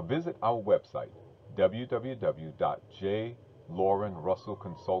 Or visit our website,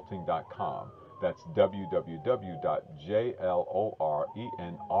 www.jlaurenrussellconsulting.com. That's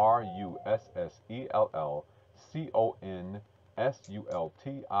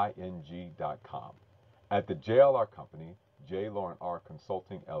www.jlaurenrussellconsulting.com. At the JLR Company, J. Lauren R.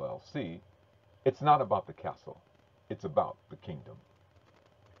 Consulting LLC, it's not about the castle, it's about the kingdom.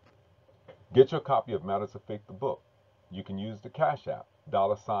 Get your copy of Matters of Faith, the book. You can use the Cash App,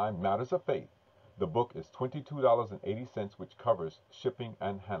 $ Matters of Faith. The book is $22.80, which covers shipping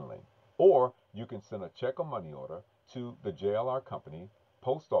and handling. Or you can send a check or money order to the JLR Company,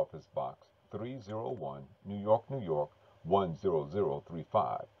 Post Office Box 301, New York, New York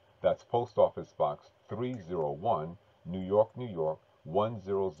 10035. That's Post Office Box 301, New York, New York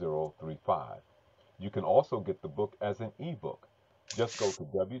 10035. You can also get the book as an ebook. Just go to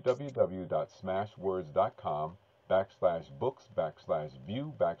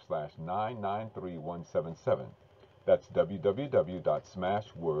www.smashwords.com/books/view/993177. That's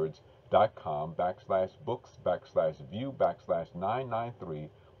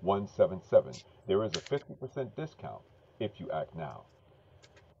www.smashwords.com/books/view/993177. There is a 50% discount if you act now.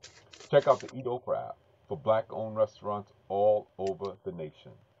 Check out the Eat Okra app for Black-owned restaurants all over the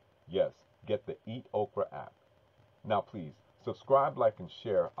nation. Yes, get the Eat Okra app. Now please, subscribe, like, and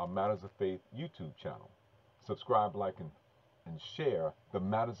share our Matters of Faith YouTube channel. Subscribe, like, and share the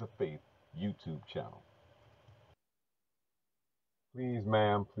Matters of Faith YouTube channel. Please,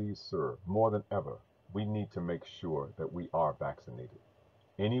 ma'am, please, sir, more than ever, we need to make sure that we are vaccinated.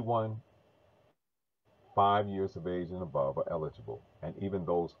 Anyone 5 years of age and above are eligible, and even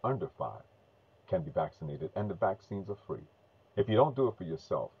those under 5 can be vaccinated, and the vaccines are free. If you don't do it for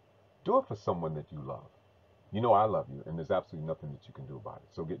yourself, do it for someone that you love. You know I love you, and there's absolutely nothing that you can do about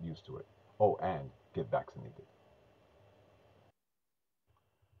it, so get used to it. Oh, and get vaccinated.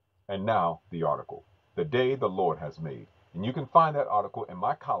 And now, the article, The Day the Lord Has Made. And you can find that article in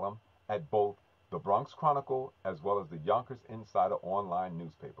my column at both the Bronx Chronicle as well as the Yonkers Insider online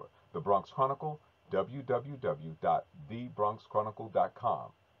newspaper. The Bronx Chronicle,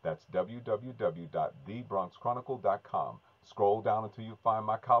 www.thebronxchronicle.com. That's www.thebronxchronicle.com. Scroll down until you find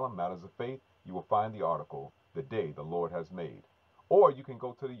my column, Matters of Faith. You will find the article, The Day the Lord Has Made. Or you can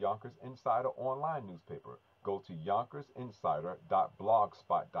go to the Yonkers Insider online newspaper. Go to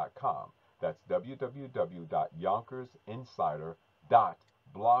yonkersinsider.blogspot.com. That's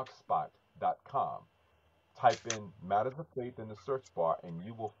www.yonkersinsider.blogspot.com. Type in Matters of Faith in the search bar and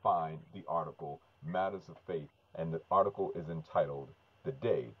you will find the article, Matters of Faith, and the article is entitled, The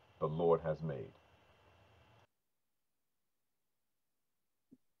Day the Lord Has Made.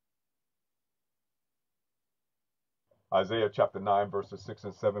 Isaiah chapter 9, verses 6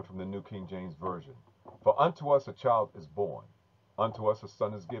 and 7 from the New King James Version. For unto us a child is born, unto us a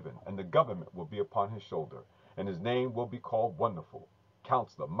son is given, and the government will be upon his shoulder, and his name will be called Wonderful,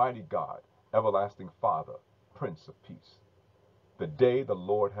 Counselor, Mighty God, Everlasting Father, Prince of Peace. The day the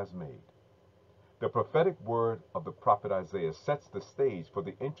Lord has made. The prophetic word of the prophet Isaiah sets the stage for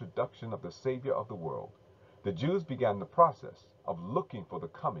the introduction of the Savior of the world. The Jews began the process of looking for the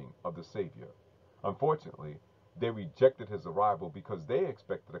coming of the Savior. Unfortunately, they rejected his arrival because they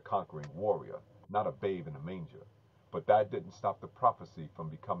expected a conquering warrior, not a babe in a manger. But that didn't stop the prophecy from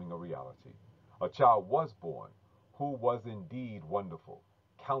becoming a reality. A child was born, who was indeed wonderful,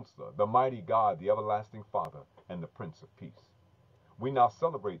 Counselor, the mighty God, the everlasting Father, and the Prince of Peace. We now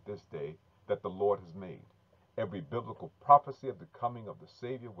celebrate this day that the Lord has made. Every biblical prophecy of the coming of the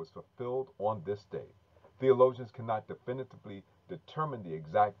Savior was fulfilled on this day. Theologians cannot definitively determine the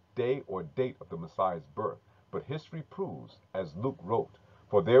exact day or date of the Messiah's birth, but history proves, as Luke wrote,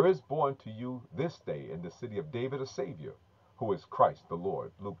 For there is born to you this day in the city of David a Savior, who is Christ the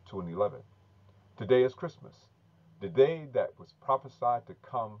Lord, Luke 2:11. Today is Christmas, the day that was prophesied to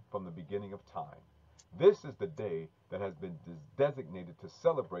come from the beginning of time. This is the day that has been designated to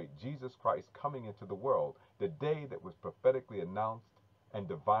celebrate Jesus Christ coming into the world, the day that was prophetically announced and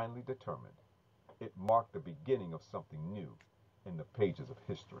divinely determined. It marked the beginning of something new in the pages of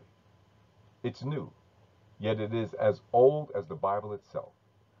history. It's new, yet it is as old as the Bible itself.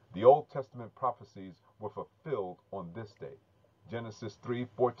 The Old Testament prophecies were fulfilled on this day. Genesis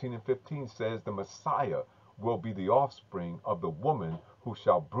 3:14 and 15 says the Messiah will be the offspring of the woman who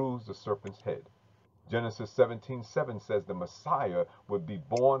shall bruise the serpent's head. Genesis 17:7 says the Messiah would be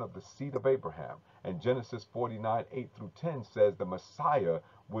born of the seed of Abraham. And Genesis 49:8 through 10 says the Messiah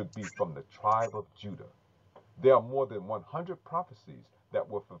would be from the tribe of Judah. There are more than 100 prophecies that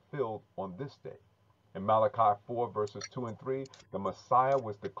were fulfilled on this day. In Malachi 4 verses 2 and 3, the Messiah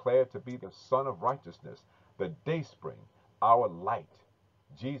was declared to be the Son of Righteousness, the dayspring, our light.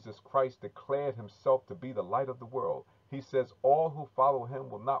 Jesus Christ declared himself to be the light of the world. He says all who follow him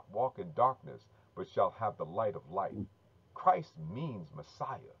will not walk in darkness, but shall have the light of life. Christ means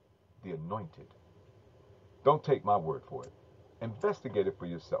Messiah, the anointed. Don't take my word for it. Investigate it for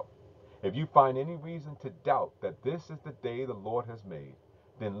yourself. If you find any reason to doubt that this is the day the Lord has made,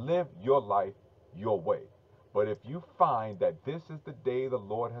 then live your life your way. But if you find that this is the day the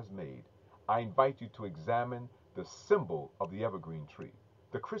Lord has made, I invite you to examine the symbol of the evergreen tree,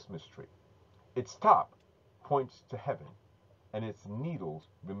 the Christmas tree. Its top points to heaven, and its needles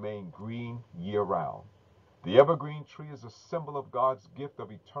remain green year-round. The evergreen tree is a symbol of God's gift of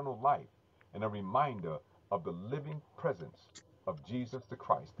eternal life and a reminder of the living presence of Jesus the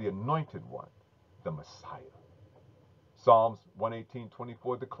Christ, the anointed one, the Messiah. Psalms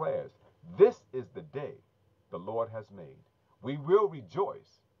 118:24 declares, "This is the day the Lord has made. We will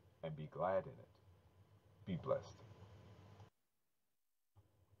rejoice and be glad in it." Be blessed.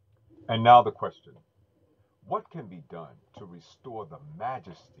 And now the question. What can be done to restore the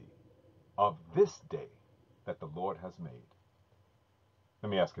majesty of this day that the Lord has made? Let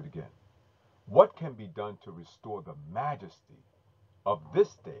me ask it again. What can be done to restore the majesty of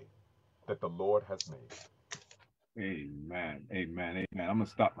this day that the Lord has made? Amen. Amen. Amen. I'm gonna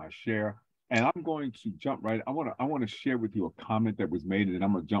stop my share, and I'm going to jump right. I want to share with you a comment that was made, and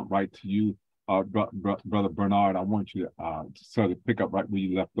I'm gonna jump right to you, Brother Bernard. I want you to sort of pick up right where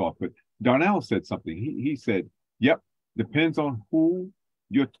you left off. But Darnell said something. He said, "Yep, depends on who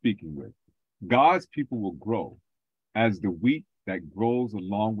you're speaking with. God's people will grow as the wheat that grows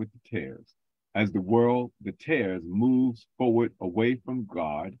along with the tares. As the tares moves forward away from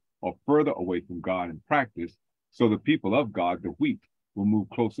God or further away from God in practice, so the people of God, the wheat, will move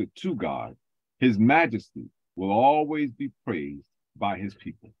closer to God. His majesty will always be praised by his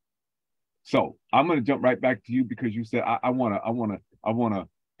people." So I'm going to jump right back to you because you said I want to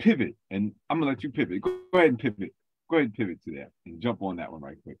pivot, and I'm going to let you pivot. Go ahead and pivot. Go ahead and pivot to that and jump on that one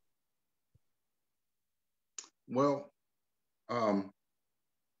right quick. Well,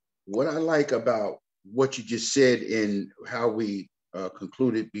 what I like about what you just said and how we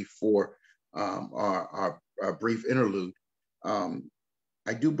concluded before our brief interlude,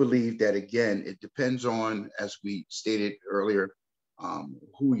 I do believe that, again, it depends on, as we stated earlier,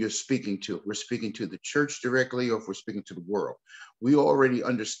 who you're speaking to. If we're speaking to the church directly or if we're speaking to the world. We already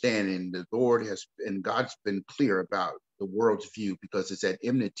understand, and the Lord has, and God's been clear about the world's view because it's at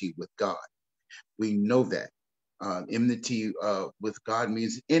enmity with God. We know that. Enmity with God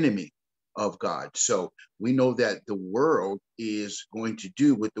means enemy of God. So we know that the world is going to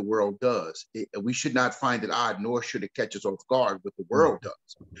do what the world does. We should not find it odd, nor should it catch us off guard what the world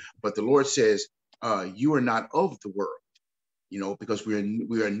does. But the Lord says, you are not of the world, because we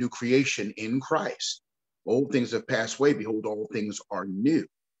are a new creation in Christ. Old things have passed away. Behold, all things are new.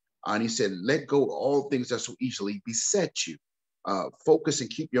 And he said, let go of all things that so easily beset you. Focus and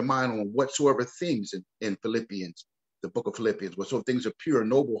keep your mind on whatsoever things in Philippians, the book of Philippians, whatsoever things are pure,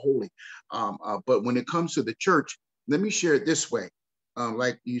 noble, holy. But when it comes to the church, let me share it this way.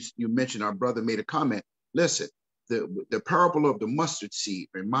 Like you mentioned, our brother made a comment. Listen, the parable of the mustard seed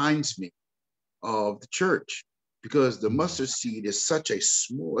reminds me of the church, because the mustard seed is it's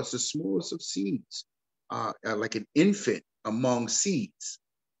the smallest of seeds, like an infant among seeds.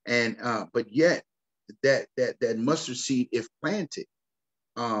 And but yet that mustard seed, if planted,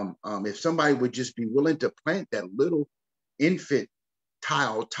 if somebody would just be willing to plant that little infant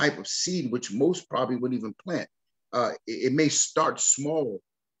type of seed, which most probably wouldn't even plant, it may start small,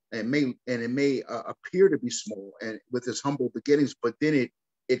 and it may appear to be small and with its humble beginnings, but then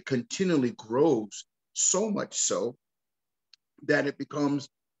it continually grows, so much so that it becomes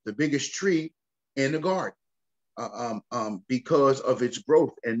the biggest tree in the garden. because of its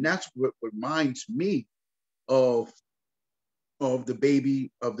growth. And that's what reminds me of the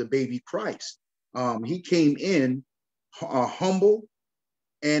baby Christ. He came in humble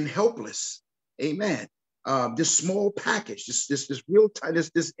and helpless. Amen. This small package, this real tiny,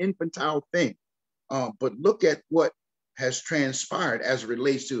 this infantile thing. But look at what has transpired as it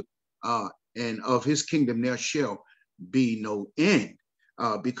relates to and of his kingdom there shall be no end,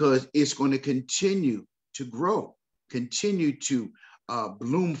 because it's going to continue to grow, continue to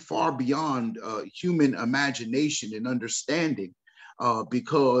bloom far beyond human imagination and understanding,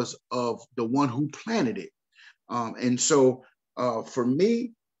 because of the one who planted it. And so for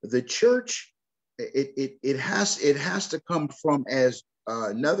me, the church, it has to come from, as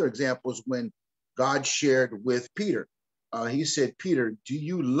another example is when God shared with Peter. He said, "Peter, do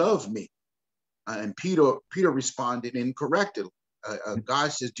you love me?" And Peter responded incorrectly.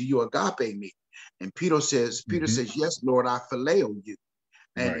 God says, "Do you agape me?" And Peter says, "Yes, Lord, I phileo you."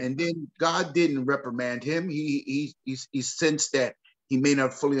 And then God didn't reprimand him. He sensed that he may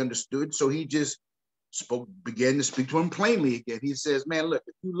not fully understood, so he just began to speak to him plainly again. He says, "Man, look,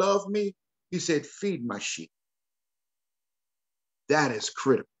 if you love me," he said, "feed my sheep." That is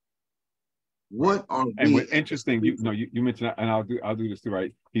critical. What are we? And what's interesting, you mentioned that, and I'll do this too,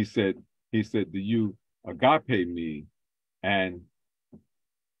 right? He said, "Do you agape me?" And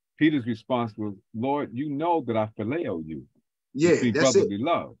Peter's response was, "Lord, you know that I phileo you." Yeah, be that's brotherly it.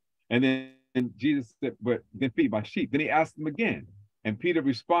 love. And then Jesus said, "But then feed my sheep." Then he asked him again, and Peter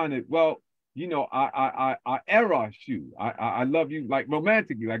responded, "Well, I eros you. I love you like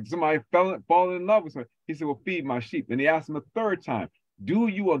romantically, like somebody fall in love with her." He said, "Well, feed my sheep." And he asked him a third time, "Do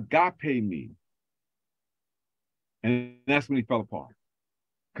you agape me?" And that's when he fell apart,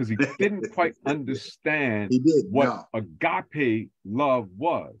 because he didn't quite understand what agape love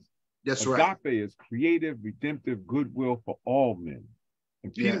was. That's agape right. is creative, redemptive goodwill for all men.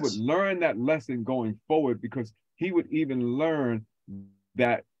 And Peter would learn that lesson going forward, because he would even learn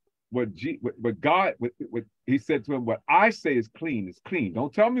that what he said to him, "What I say is clean is clean.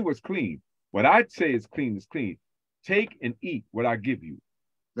 Don't tell me what's clean. What I say is clean is clean. Take and eat what I give you."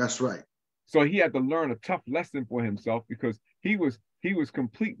 That's right. So he had to learn a tough lesson for himself, because he was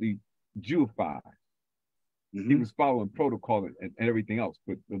completely Jewified. He was following protocol and everything else.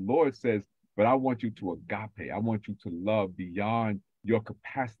 But the Lord says, "But I want you to agape. I want you to love beyond your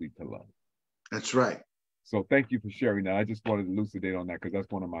capacity to love." That's right. So thank you for sharing that. I just wanted to elucidate on that, because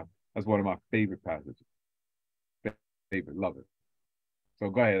that's one of my favorite passages. Favorite, love it. So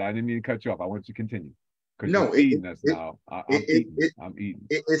go ahead. I didn't mean to cut you off. I want you to continue, because you're feeding us now. I'm eating.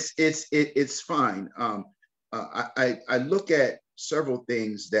 It's fine. I look at several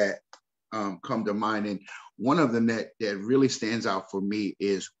things that come to mind, and one of them that really stands out for me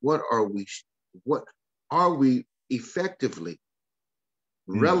is what are we effectively,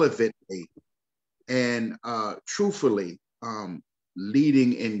 relevantly, and truthfully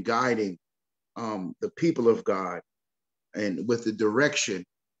leading and guiding the people of God, and with the direction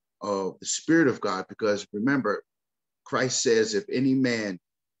of the Spirit of God. Because remember, Christ says, "If any man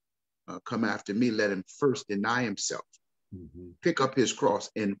come after me, let him first deny himself, pick up his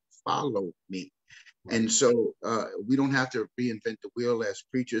cross, and follow me." And so we don't have to reinvent the wheel as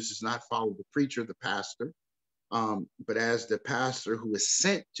preachers. It's not follow the preacher, the pastor, but as the pastor who is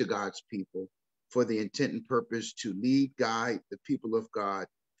sent to God's people for the intent and purpose to lead, guide the people of God,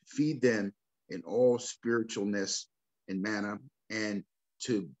 feed them in all spiritualness and manner, and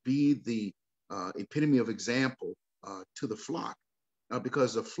to be the epitome of example to the flock.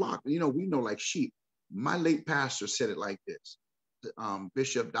 Because the flock, we know like sheep. My late pastor said it like this.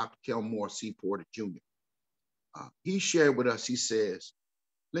 Bishop Dr. Kelmore C. Porter Jr. He shared with us, he says,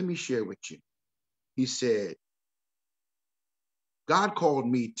 "Let me share with you." He said, "God called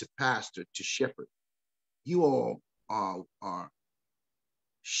me to pastor, to shepherd. You all are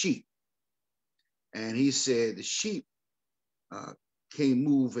sheep." And he said the sheep can't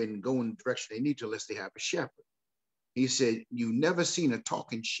move and go in the direction they need to unless they have a shepherd. He said, "You never seen a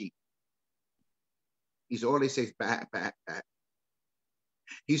talking sheep." He said, all they say is back, back, back.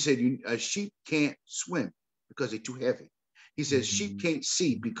 He said, a sheep can't swim because they're too heavy. He says, sheep can't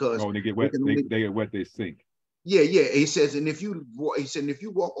see because they get wet. They get wet, they sink. Yeah. He says, and if you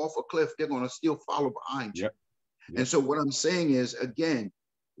walk off a cliff, they're going to still follow behind you. Yep. And so what I'm saying is, again,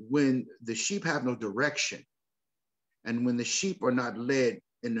 when the sheep have no direction, and when the sheep are not led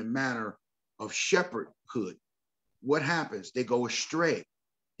in the manner of shepherdhood, what happens? They go astray.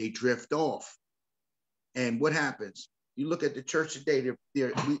 They drift off. And what happens? You look at the church today,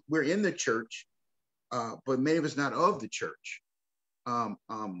 we're in the church, but many of us not of the church.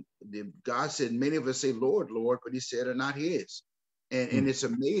 God said, many of us say, Lord, Lord, but he said are not his. And it's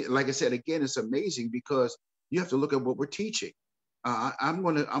amazing. Like I said, again, it's amazing because you have to look at what we're teaching. I'm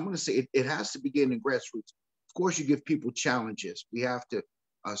gonna say it has to begin in grassroots. Of course, you give people challenges. We have to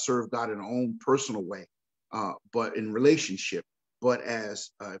serve God in our own personal way, but in relationship. But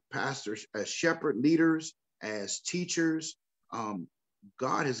as pastors, as shepherd leaders, as teachers,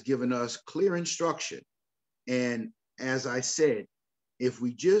 God has given us clear instruction. And as I said, if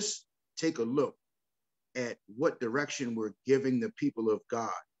we just take a look at what direction we're giving the people of God,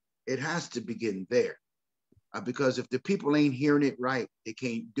 it has to begin there. Because if the people ain't hearing it right, they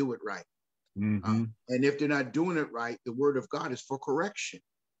can't do it right. Mm-hmm. And if they're not doing it right, the word of God is for correction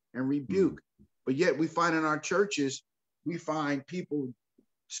and rebuke. Mm-hmm. But yet we find in our churches, we find people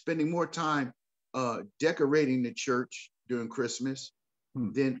spending more time decorating the church during Christmas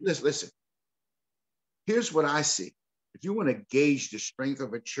than, listen, here's what I see. If you want to gauge the strength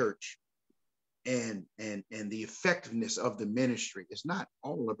of a church and the effectiveness of the ministry, it's not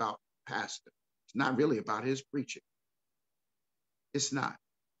all about pastor. It's not really about his preaching. It's not.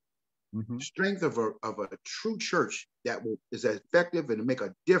 Mm-hmm. Strength of a true church that is effective and to make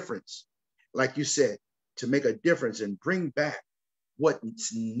a difference, like you said, to make a difference and bring back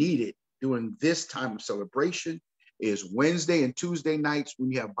what's needed during this time of celebration is Wednesday and Tuesday nights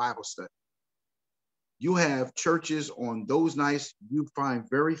when you have Bible study. You have churches on those nights, you find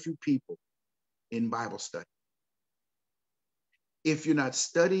very few people in Bible study. If you're not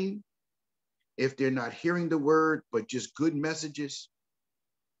studying, if they're not hearing the word, but just good messages,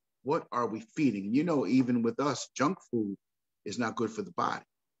 what are we feeding? You know, even with us, junk food is not good for the body.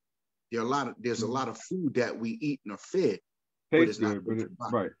 There's a lot of food that we eat and are fed, but it's not good for the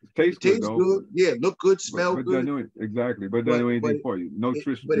body. Right. Tastes good, yeah, look good, smell good. Exactly, but doesn't do anything for you. No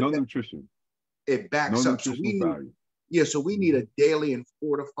nutrition. It backs up. So we need, so we need a daily and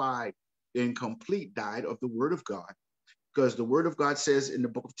fortified and complete diet of the word of God, because the word of God says in the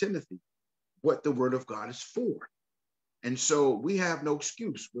book of Timothy what the word of God is for. And so we have no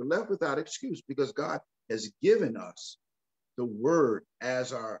excuse. We're left without excuse because God has given us the word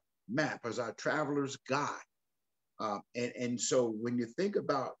as our map, as our traveler's guide. And so when you think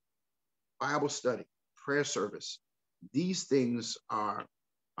about Bible study, prayer service, these things are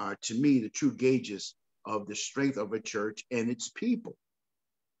to me the true gauges of the strength of a church and its people.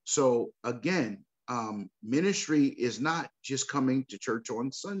 So again, ministry is not just coming to church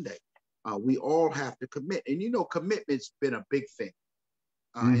on Sunday. We all have to commit. And you know, commitment's been a big thing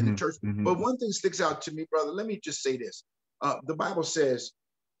in the church. But one thing sticks out to me, brother. Let me just say this. The Bible says,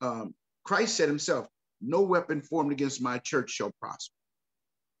 Christ said himself, no weapon formed against my church shall prosper.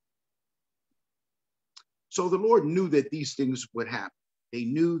 So the Lord knew that these things would happen. They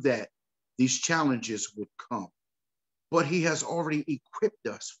knew that these challenges would come, but he has already equipped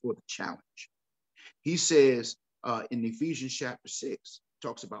us for the challenge. He says in Ephesians chapter 6,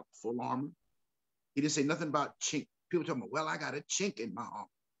 talks about full armor. He didn't say nothing about chink. People talking about, well, I got a chink in my armor.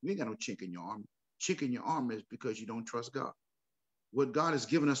 You ain't got no chink in your armor. Chink in your armor is because you don't trust God. What God has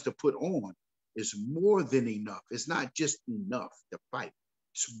given us to put on is more than enough. It's not just enough to fight.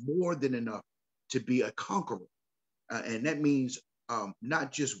 It's more than enough to be a conqueror. And that means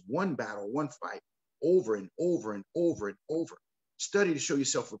not just one battle, one fight, over and over and over and over. Study to show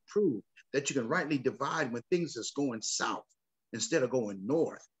yourself approved, that you can rightly divide when things is going south instead of going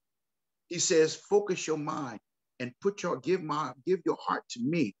north. He says, focus your mind and give your heart to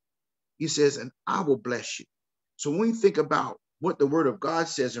me. He says, and I will bless you. So when we think about what the word of God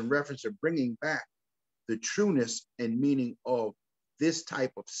says in reference to bringing back the trueness and meaning of this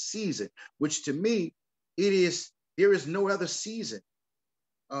type of season, which to me, there is no other season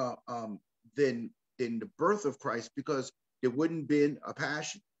than the birth of Christ, because there wouldn't have been a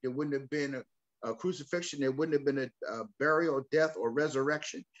passion, there wouldn't have been a crucifixion, there wouldn't have been a burial, death, or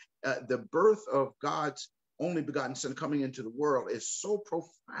resurrection. The birth of God's only begotten Son coming into the world is so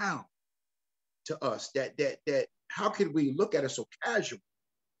profound to us that how can we look at it so casual,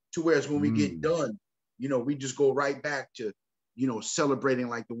 to whereas when we get done, you know, we just go right back to, you know, celebrating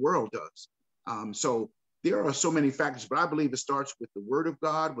like the world does. So there are so many factors, but I believe it starts with the word of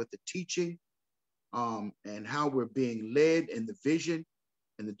God, with the teaching, and how we're being led, and the vision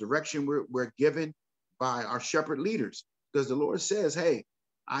and the direction we're given by our shepherd leaders. Because the Lord says, hey,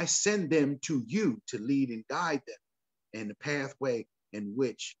 I send them to you to lead and guide them in the pathway in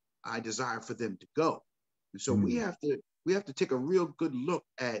which I desire for them to go. And so we have to take a real good look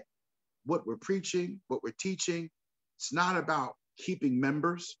at what we're preaching, what we're teaching. It's not about keeping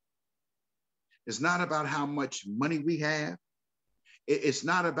members. It's not about how much money we have. It's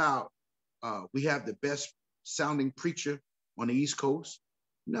not about we have the best sounding preacher on the East Coast.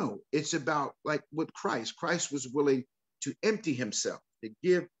 No, it's about like with Christ. Christ was willing to empty himself, to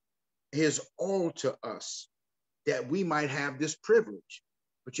give his all to us, that we might have this privilege.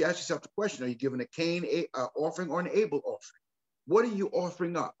 But you ask yourself the question, are you giving a Cain offering or an Abel offering? What are you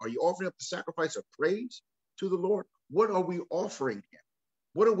offering up? Are you offering up the sacrifice of praise to the Lord? What are we offering him?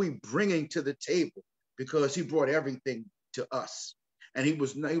 What are we bringing to the table? Because he brought everything to us. And he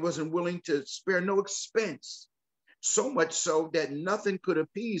wasn't willing to spare no expense. So much so that nothing could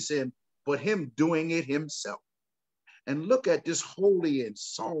appease him but him doing it himself. And look at this holy and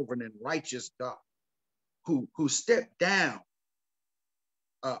sovereign and righteous God who stepped down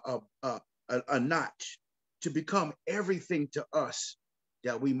a notch to become everything to us,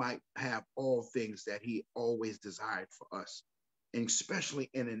 that we might have all things that he always desired for us, and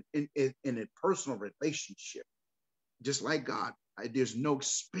especially in a personal relationship. Just like God, there's no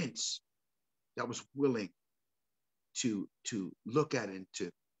expense that was willing to look at and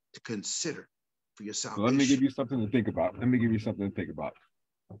to consider for your salvation. So let me give you something to think about.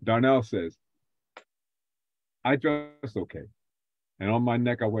 Darnell says, I dress okay, and on my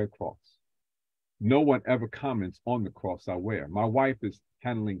neck I wear a cross. No one ever comments on the cross I wear. My wife is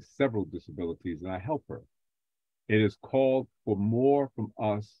handling several disabilities, and I help her. It is called for more from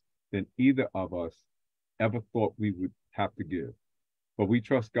us than either of us ever thought we would have to give. But we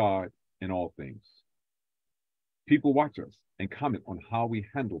trust God in all things. People watch us and comment on how we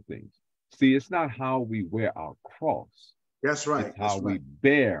handle things. See, it's not how we wear our cross. That's right. It's how we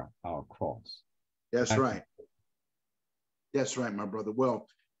bear our cross. That's right. That's right, my brother. Well,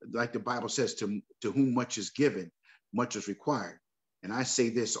 like the Bible says, to whom much is given, much is required. And I say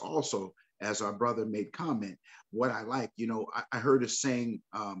this also, as our brother made comment, what I like, I heard a saying,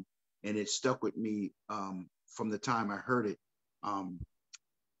 and it stuck with me from the time I heard it.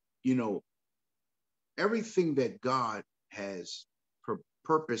 Everything that God has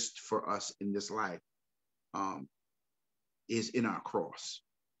purposed for us in this life is in our cross.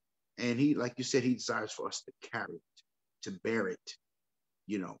 And he, like you said, he desires for us to carry it, to bear it,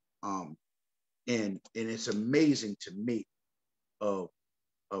 and it's amazing to me of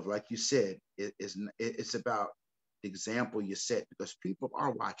like you said, it's about the example you set, because people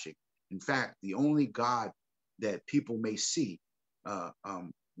are watching. In fact, the only God that people may see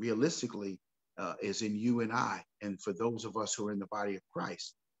realistically is in you and I, and for those of us who are in the body of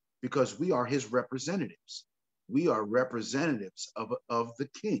Christ, because we are his representatives. We are representatives of the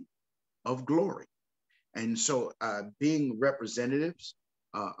King of glory. And so being representatives,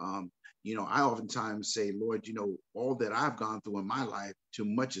 I oftentimes say, Lord, all that I've gone through in my life, too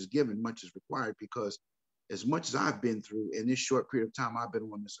much is given, much is required, because as much as I've been through in this short period of time I've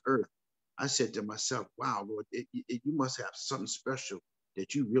been on this earth, I said to myself, wow, Lord, you must have something special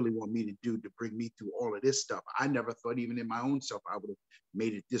that you really want me to do to bring me through all of this stuff. I never thought even in my own self I would have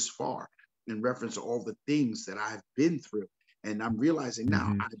made it this far, in reference to all the things that I've been through. And I'm realizing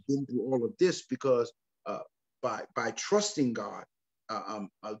now I've been through all of this because by trusting God,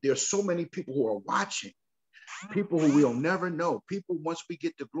 there's so many people who are watching, people who we'll never know, people once we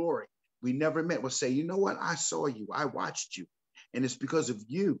get to glory, we never met, will say, you know what, I saw you, I watched you. And it's because of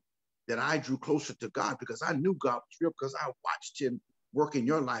you that I drew closer to God, because I knew God was real, because I watched him work in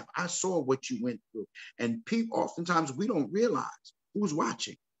your life. I saw what you went through. And people, oftentimes we don't realize who's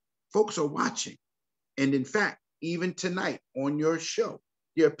watching. Folks are watching. And in fact, even tonight on your show,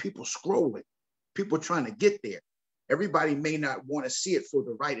 there are people scrolling, people trying to get there. Everybody may not want to see it for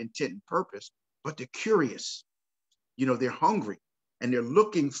the right intent and purpose, but they're curious. They're hungry and they're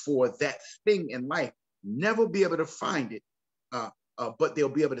looking for that thing in life. Never be able to find it, but they'll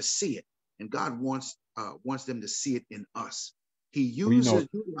be able to see it. And God wants them to see it in us. He uses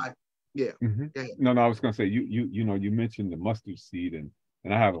yeah. No, I was going to say, you mentioned the mustard seed, and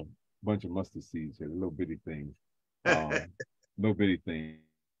I have a bunch of mustard seeds here, little bitty things. Little bitty things.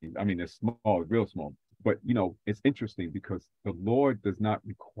 I mean, they're small, real small. But, it's interesting because the Lord does not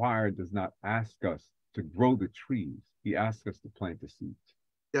ask us to grow the trees. He asks us to plant the seeds.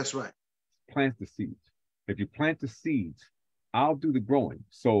 That's right. Plant the seeds. If you plant the seeds, I'll do the growing.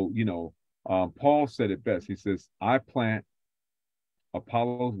 So, Paul said it best. He says, I plant,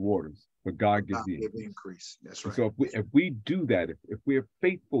 Apollo's waters, but God gives the increase. That's right. So if we do that, if we're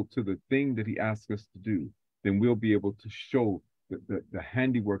faithful to the thing that he asks us to do, then we'll be able to show the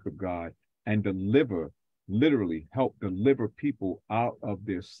handiwork of God and literally help deliver people out of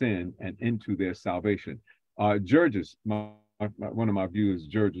their sin and into their salvation. George's, one of my viewers,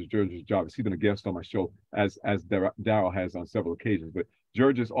 George's Jarvis, he's been a guest on my show, as Darryl has on several occasions. But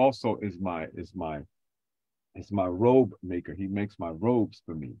George's also is my robe maker. He makes my robes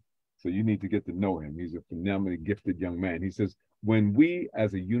for me. So you need to get to know him. He's a phenomenally gifted young man. He says, when we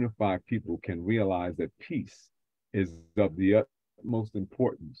as a unified people can realize that peace is of the utmost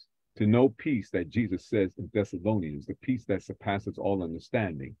importance, to know peace that Jesus says in Thessalonians, the peace that surpasses all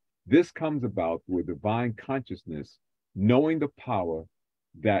understanding. This comes about through a divine consciousness, knowing the power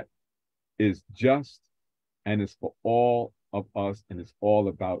that is just and is for all of us and is all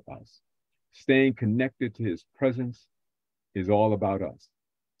about us. Staying connected to his presence is all about us.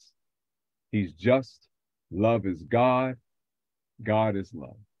 He's just, love is God, God is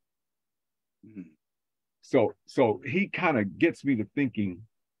love. Mm-hmm. So he kind of gets me to thinking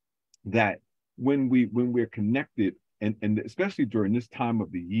that when we're connected, and especially during this time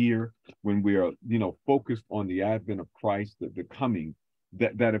of the year, when we are, focused on the advent of Christ, the coming,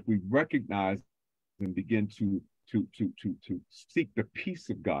 that if we recognize and begin to seek the peace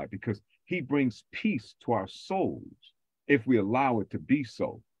of God, because he brings peace to our souls if we allow it to be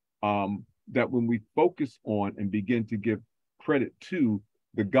so, that when we focus on and begin to give credit to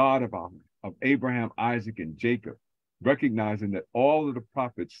the God of Abraham, Isaac, and Jacob, recognizing that all of the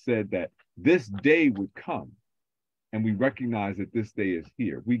prophets said that this day would come, and we recognize that this day is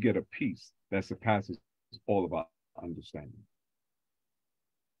here, we get a peace that surpasses all of our understanding.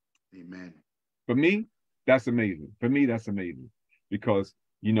 Amen. For me, that's amazing. For me, that's amazing. Because,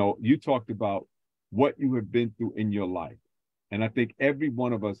 you talked about what you have been through in your life. And I think every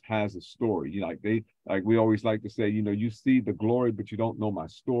one of us has a story. Like we always like to say, you see the glory, but you don't know my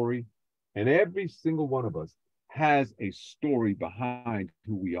story. And every single one of us has a story behind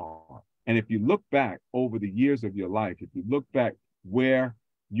who we are. And if you look back over the years of your life, if you look back where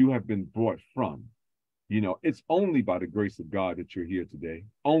you have been brought from, it's only by the grace of God that you're here today.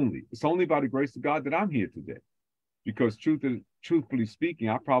 It's only by the grace of God that I'm here today. Because truthfully speaking,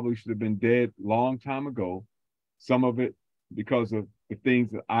 I probably should have been dead a long time ago. Some of it because of the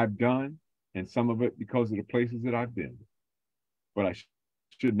things that I've done, and some of it because of the places that I've been. But I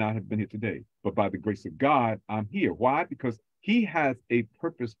should not have been here today. But by the grace of God, I'm here. Why? Because he has a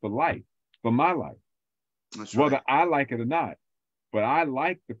purpose for life, for my life. That's right. Whether I like it or not. But I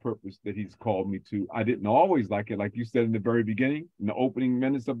like the purpose that he's called me to. I didn't always like it, like you said in the very beginning, in the opening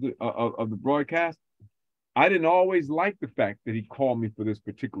minutes of the broadcast. I didn't always like the fact that he called me for this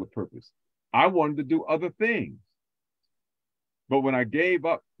particular purpose. I wanted to do other things. But when I gave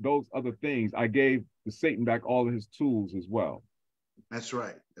up those other things, I gave the Satan back all of his tools as well. That's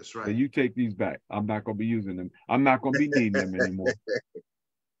right. That's right. And you take these back. I'm not going to be using them. I'm not going to be needing them anymore.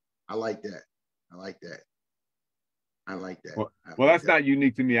 I like that. I like that. I like that. Well, that's not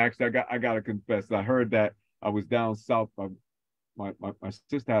unique to me. Actually, I got to confess. I heard that I was down south. My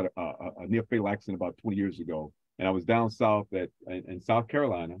sister had a near fatal accident about 20 years ago, and I was down south in South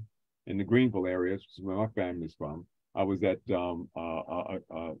Carolina, in the Greenville area, which is where my family's from. I was at the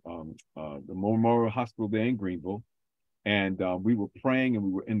Memorial Hospital there in Greenville, and we were praying, and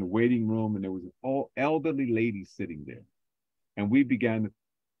we were in the waiting room, and there was an elderly lady sitting there, and we began to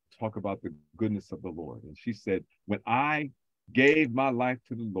talk about the goodness of the Lord. And she said, when I gave my life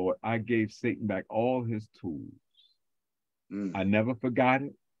to the Lord, I gave Satan back all his tools. I never forgot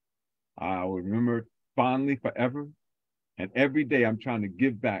it. I will remember it fondly forever. And every day I'm trying to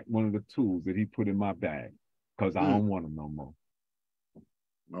give back one of the tools that he put in my bag, because I don't want them no more.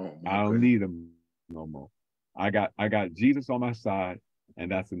 I don't need them no more. I got Jesus on my side, and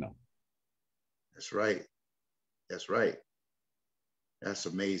that's enough. That's right. That's right. That's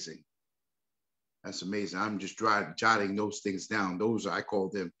amazing. That's amazing. I'm just jotting those things down. Those I call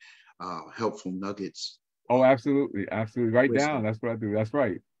them helpful nuggets. Oh, absolutely, absolutely. Write down. That's what I do. That's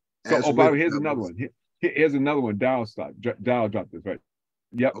right. So, by the way, here's another one. Here's another one. Dow dropped this, right?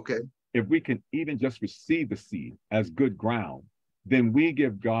 Yep. Okay. If we can even just receive the seed as good ground, then we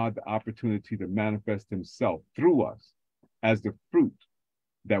give God the opportunity to manifest himself through us as the fruit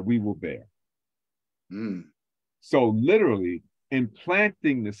that we will bear. So literally, in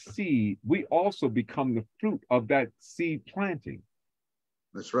planting the seed, we also become the fruit of that seed planting.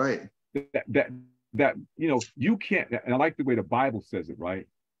 That's right. That you can't, and I like the way the Bible says it, right?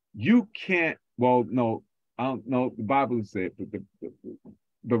 You can't, well, no, I don't know, the Bible said, but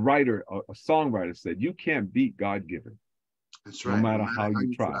the writer, a songwriter said, you can't beat God-given. That's right. No matter how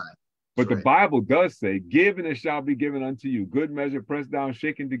you try. But the Bible does say, give and it shall be given unto you. Good measure, pressed down,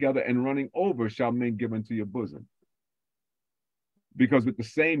 shaken together, and running over shall men give unto your bosom. Because with the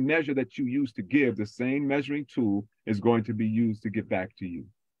same measure that you use to give, the same measuring tool is going to be used to give back to you.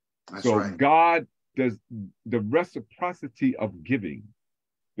 That's so right. God does the reciprocity of giving,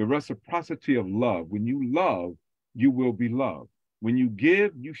 the reciprocity of love. When you love, you will be loved. When you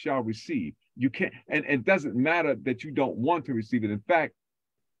give, you shall receive. You can't, and it doesn't matter that you don't want to receive it. In fact,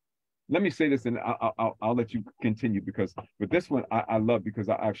 let me say this, and I'll let you continue, because with this one I love, because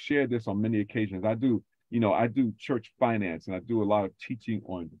I've shared this on many occasions. I do, I do church finance, and I do a lot of teaching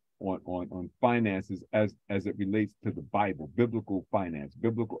on finances as it relates to the Bible, biblical finance,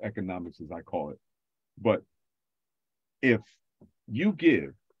 biblical economics, as I call it. But if you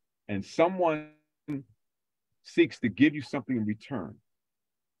give and someone seeks to give you something in return,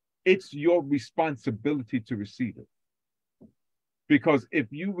 it's your responsibility to receive it. Because if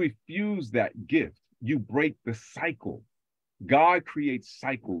you refuse that gift, you break the cycle. God creates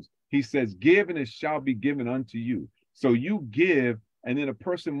cycles. He says, give and it shall be given unto you. So you give, and then a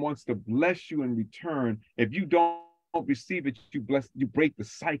person wants to bless you in return. If you don't receive it, you break the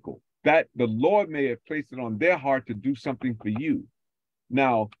cycle. That the Lord may have placed it on their heart to do something for you.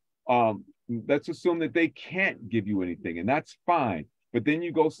 Now, let's assume that they can't give you anything, and that's fine. But then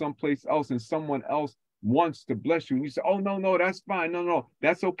you go someplace else and someone else wants to bless you, and you say, oh, no, that's fine. No,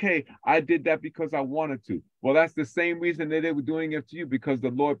 that's okay. I did that because I wanted to. Well, that's the same reason that they were doing it to you, because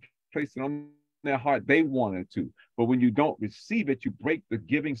the Lord placed it on their heart. They wanted to. But when you don't receive it, you break the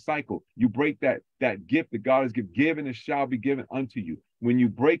giving cycle. You break that gift that God has given. Give and it shall be given unto you. When you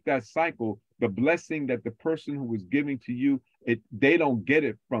break that cycle, the blessing that the person who was giving to you, they don't get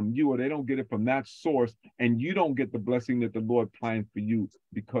it from you, or they don't get it from that source, and you don't get the blessing that the Lord planned for you,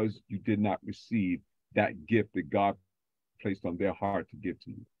 because you did not receive that gift that God placed on their heart to give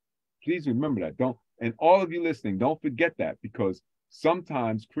to you. Please remember that. And all of you listening, don't forget that, because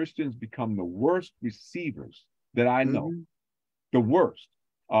sometimes Christians become the worst receivers that I know. Mm-hmm. The worst.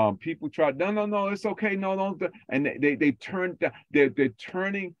 People try, no, it's okay, no, don't. And they're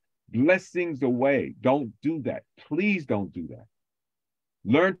turning blessings away. Don't do that. Please don't do that.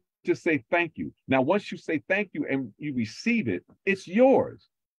 Learn to say thank you. Now, once you say thank you and you receive it, it's yours.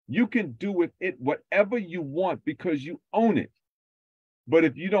 You can do with it whatever you want, because you own it. But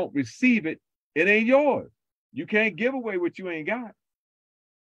if you don't receive it, it ain't yours. You can't give away what you ain't got.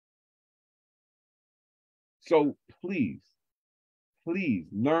 So please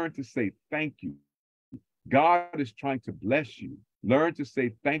learn to say thank you. God is trying to bless you. Learn to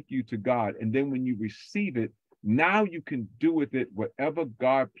say thank you to God. And then when you receive it, now you can do with it whatever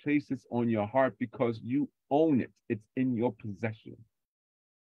God places on your heart, because you own it. It's in your possession.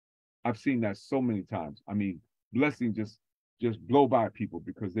 I've seen that so many times. I mean, blessings just blow by people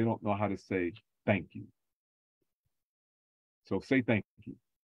because they don't know how to say thank you. So say thank you.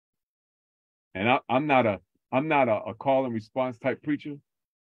 And I'm not a call and response type preacher,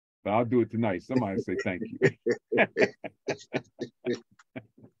 but I'll do it tonight. Somebody say thank you.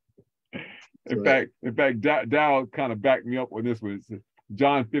 In fact, Dow kind of backed me up on this one. It says,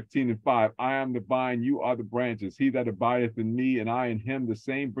 John 15:5, I am the vine, you are the branches. He that abideth in me, and I in him, the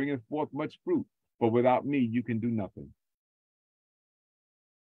same bringeth forth much fruit. But without me, you can do nothing.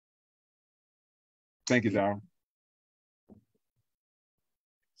 Thank you, Darryl.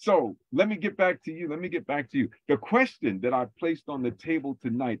 So let me get back to you. The question that I placed on the table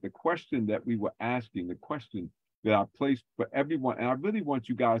tonight, the question that we were asking, the question that I placed for everyone, and I really want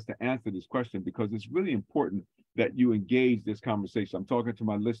you guys to answer this question, because it's really important that you engage this conversation. I'm talking to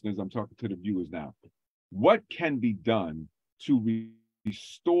my listeners. I'm talking to the viewers now. What can be done to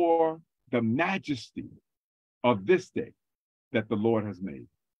restore the majesty of this day that the Lord has made?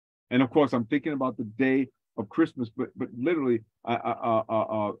 And of course, I'm thinking about the day of Christmas, but literally,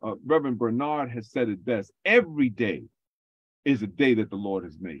 Reverend Bernard has said it best. Every day is a day that the Lord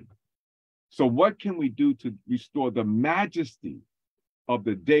has made. So what can we do to restore the majesty of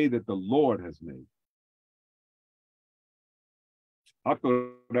the day that the Lord has made? I'll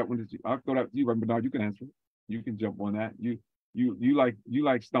throw that one to you. Reverend Bernard. You can answer it. You can jump on that. You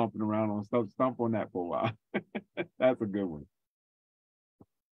like stomping around on stuff. Stomp on that for a while. That's a good one.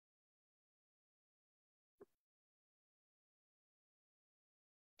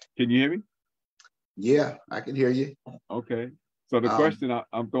 Can you hear me? Yeah, I can hear you. Okay. So the question,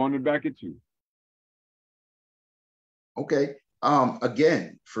 I'm throwing it back at you. Okay.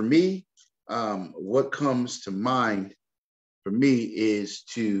 Again, for me, what comes to mind for me is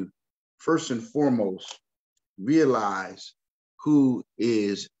to first and foremost realize who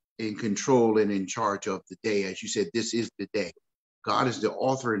is in control and in charge of the day. As you said, this is the day. God is the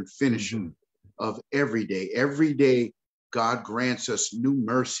author and finisher of every day. Every day, God grants us new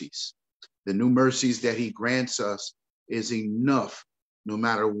mercies. The new mercies that he grants us is enough, no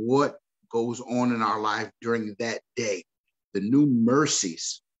matter what goes on in our life during that day. The new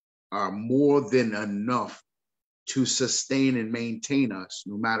mercies are more than enough to sustain and maintain us,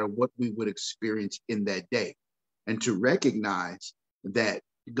 no matter what we would experience in that day. And to recognize that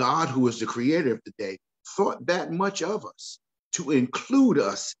God, who is the creator of the day, thought that much of us. to include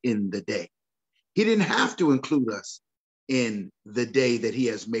us in the day. He didn't have to include us in the day that he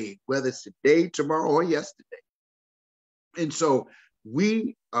has made, whether it's today, tomorrow, or yesterday. And so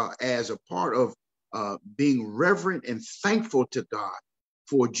we, as a part of being reverent and thankful to God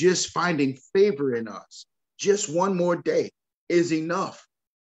for just finding favor in us, just one more day is enough.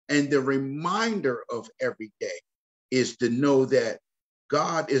 And the reminder of every day is to know that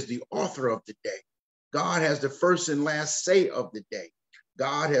God is the author of the day. God has the first and last say of the day.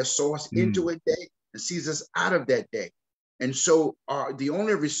 God has saw us into a day and sees us out of that day. And so the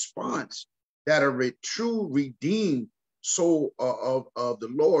only response that a true redeemed soul of the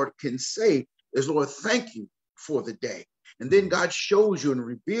Lord can say is, Lord, thank you for the day. And then God shows you and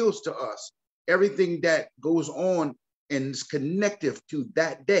reveals to us everything that goes on and is connective to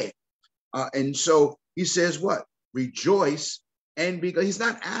that day. And so he says what? Rejoice. And because he's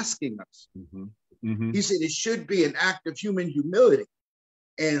not asking us. He said it should be an act of human humility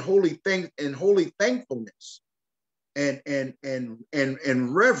and holy thankfulness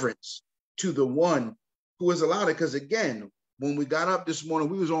and reverence to the one who is allowed it. Because again, when we got up this morning,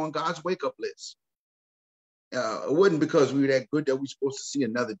 we was on God's wake-up list. It wasn't because we were that good that we're supposed to see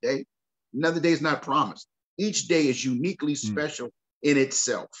another day. Another day is not promised. Each day is uniquely special in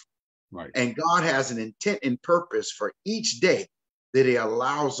itself. Right. And God has an intent and purpose for each day that he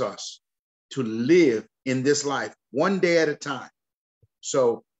allows us to live in this life one day at a time.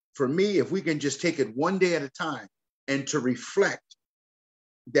 So for me, if we can just take it one day at a time and to reflect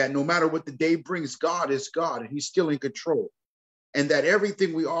that no matter what the day brings, God is God and he's still in control. And that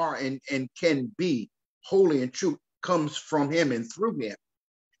everything we are and can be holy and true comes from him and through him.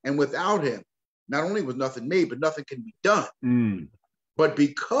 And without him, not only was nothing made, but nothing can be done. But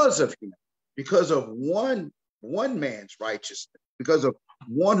because of him, because of one man's righteousness, because of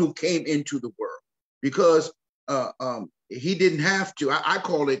one who came into the world, because he didn't have to, I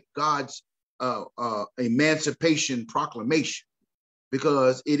call it God's emancipation proclamation,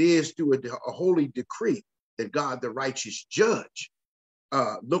 because it is through a holy decree that God, the righteous judge,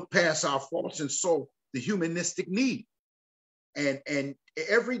 looked past our faults and saw the humanistic need. And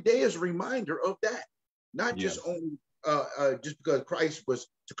every day is a reminder of that, not just only just because Christ was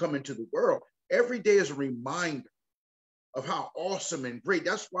to come into the world. Every day is a reminder of how awesome and great.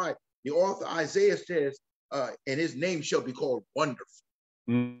 That's why the author Isaiah says, and his name shall be called Wonderful,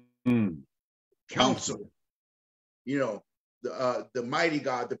 Counselor, you know, the mighty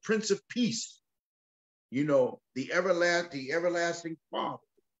God, the Prince of Peace, you know, the everlasting Father,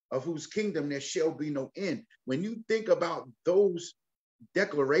 of whose kingdom there shall be no end. When you think about those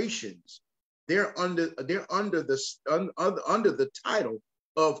declarations, they're under the title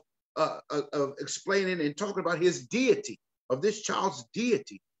of explaining and talking about his deity, of this child's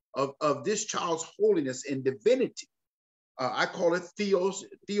deity, of this child's holiness and divinity. I call it theos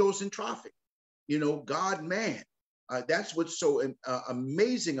and trophic, you know, God, man. That's what's so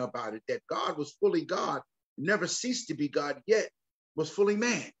amazing about it, that God was fully God, never ceased to be God, yet was fully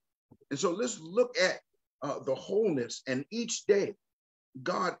man. And so let's look at the wholeness, and each day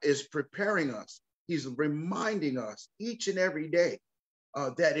God is preparing us. He's reminding us each and every day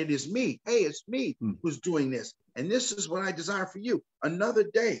that it is me. Hey, it's me who's doing this. And this is what I desire for you. Another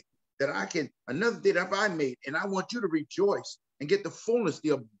day that I made, and I want you to rejoice and get the fullness,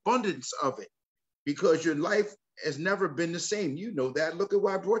 the abundance of it, because your life has never been the same. You know that. Look at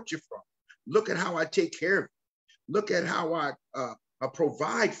where I brought you from. Look at how I take care of you. Look at how I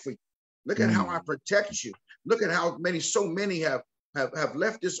provide for you. Look at how I protect you. Look at how so many have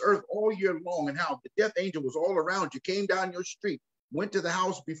left this earth all year long, and how the death angel was all around you, came down your street, went to the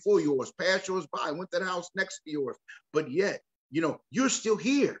house before yours, passed yours by, went to the house next to yours. But yet, you know, you're still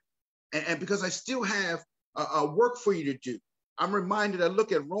here. And because I still have a work for you to do. I'm reminded, I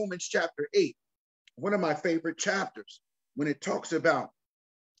look at Romans chapter 8, one of my favorite chapters, when it talks about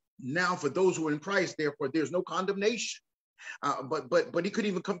now for those who are in Christ, therefore there's no condemnation. But he couldn't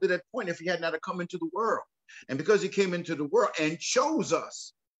even come to that point if he had not come into the world. And because he came into the world and chose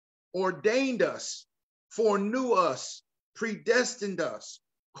us, ordained us, foreknew us, predestined us,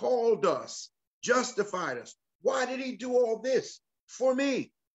 called us, justified us. Why did he do all this? For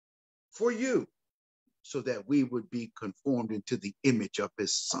me, for you, so that we would be conformed into the image of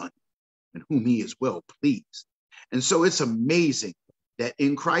his Son, in whom he is well pleased. And so it's amazing that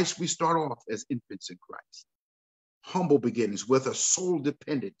in Christ we start off as infants in Christ. Humble beginnings with a sole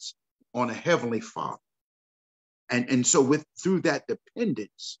dependence on a heavenly Father. And so through that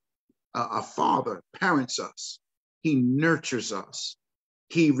dependence, a Father parents us. He nurtures us.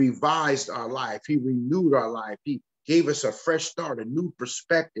 He revised our life. He renewed our life. He gave us a fresh start, a new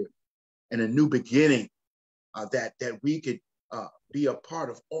perspective, and a new beginning that we could be a part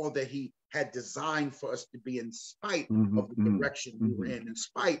of all that he had designed for us to be, in spite of the direction we were in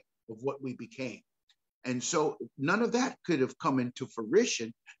spite of what we became. And so none of that could have come into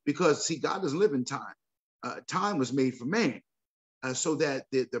fruition because, see, God doesn't live in time. Time was made for man, so that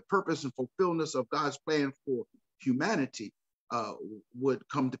the purpose and fulfillment of God's plan for humanity would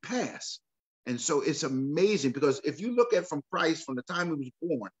come to pass. And so it's amazing, because if you look at from Christ, from the time he was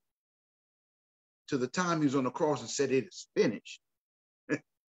born to the time he was on the cross and said it is finished,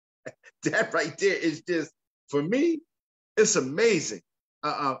 that right there is just, for me, it's amazing.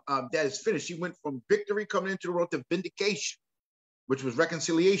 That is finished. He went from victory coming into the world to vindication, which was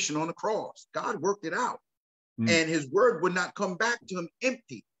reconciliation on the cross. God worked it out. And his word would not come back to him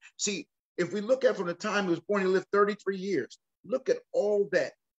empty. See, if we look at from the time he was born, he lived 33 years. Look at all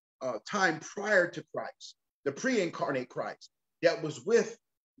that time prior to Christ, the pre-incarnate Christ that was with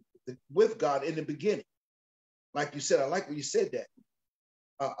God in the beginning. Like you said, I like when you said that.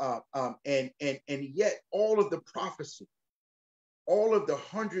 And yet all of the prophecy, all of the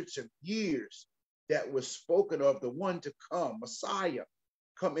hundreds of years that was spoken of the one to come, Messiah,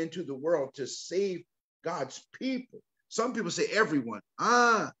 come into the world to save God's people. Some people say everyone.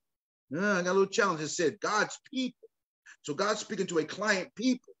 I got a little challenge. It said God's people. So God's speaking to a client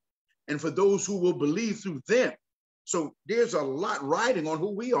people, and for those who will believe through them. So there's a lot riding on who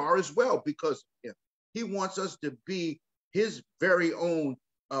we are as well, because he wants us to be his very own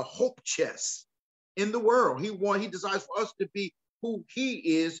hope chest in the world. He desires for us to be who he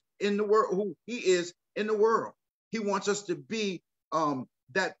is in the world, He wants us to be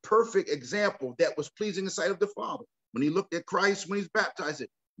that perfect example that was pleasing in the sight of the Father. When he looked at Christ, when he's baptized,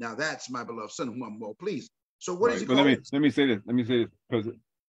 now that's my beloved Son, whom I'm well pleased. So what is he calling? Let me say this, because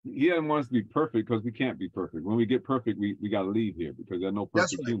he doesn't want us to be perfect, because we can't be perfect. When we get perfect, we got to leave here, because there are no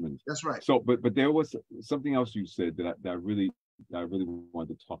perfect humans. That's right. So, but there was something else you said that I really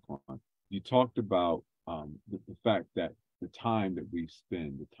wanted to talk on. You talked about the fact that the time that we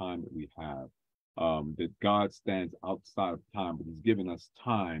spend, the time that we have, that God stands outside of time, but he's given us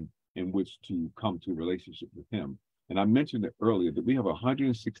time in which to come to a relationship with him. And I mentioned it earlier that we have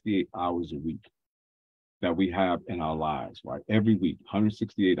 168 hours a week that we have in our lives, right? Every week,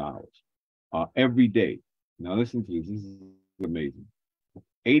 168 hours, every day. Now listen to this, this is amazing.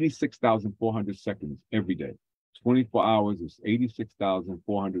 86,400 seconds every day. 24 hours is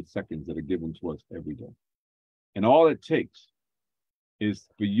 86,400 seconds that are given to us every day. And all it takes is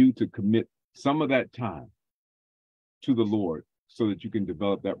for you to commit some of that time to the Lord so that you can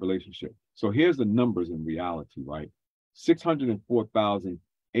develop that relationship. So here's the numbers in reality, right?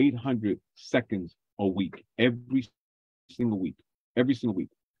 604,800 seconds a week, every single week.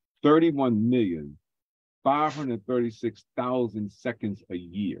 31,536,000 seconds a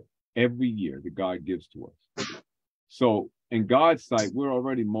year, every year that God gives to us. So in God's sight, we're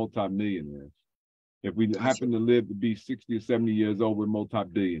already multimillionaires. If we happen to live to be 60 or 70 years old, we're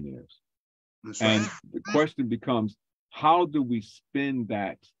multi-billionaires. Right. And the question becomes, how do we spend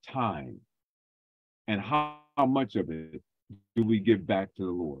that time? And how much of it do we give back to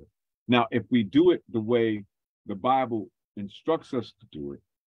the Lord? Now, if we do it the way the Bible instructs us to do it,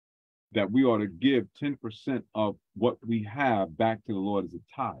 that we ought to give 10% of what we have back to the Lord as a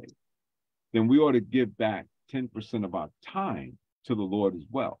tithe, then we ought to give back 10% of our time to the Lord as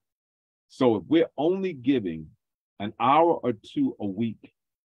well. So if we're only giving an hour or two a week,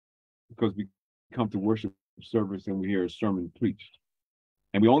 because we come to worship service and we hear a sermon preached,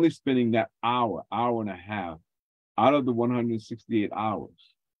 and we're only spending that hour and a half out of the 168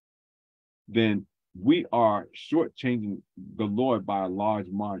 hours, then we are shortchanging the Lord by a large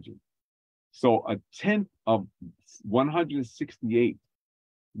margin. So a tenth of 168,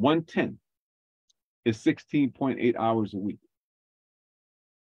 1/10 is 16.8 hours a week,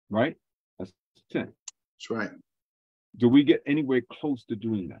 right? That's 10. That's right. Do we get anywhere close to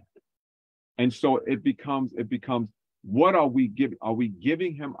doing that? And so it becomes, what are we giving? Are we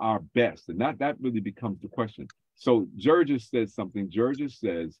giving him our best? And that really becomes the question. So Georges says something. Georges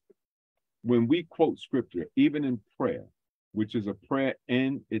says, when we quote scripture, even in prayer, which is a prayer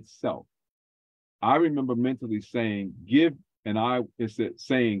in itself, I remember mentally saying, give and I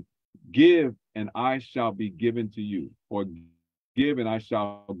shall be given to you, or give and I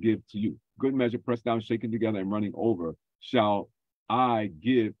shall give to you. Good measure, pressed down, shaken together, and running over, shall I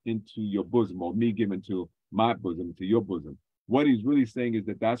give into your bosom, or me give into my bosom, to your bosom. What he's really saying is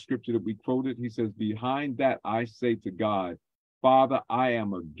that scripture that we quoted, he says, behind that I say to God, Father, I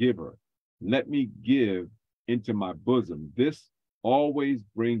am a giver. Let me give into my bosom. This always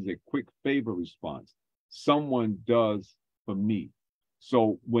brings a quick favor response. Someone does for me.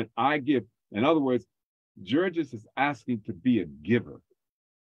 So when I give, in other words, Georges is asking to be a giver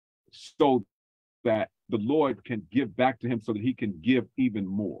so that the Lord can give back to him so that he can give even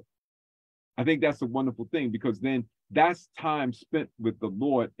more. I think that's a wonderful thing, because then that's time spent with the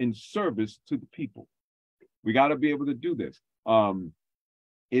Lord in service to the people. We got to be able to do this.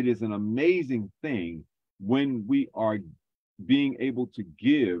 It is an amazing thing when we are being able to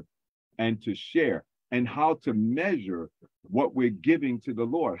give and to share, and how to measure what we're giving to the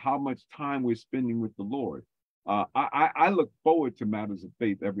Lord, how much time we're spending with the Lord. I look forward to Matters of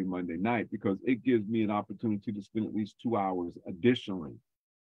Faith every Monday night, because it gives me an opportunity to spend at least 2 hours additionally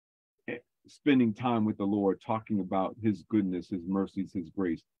spending time with the Lord, talking about his goodness, his mercies, his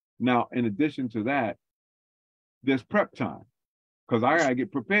grace. Now, in addition to that, there's prep time, because I gotta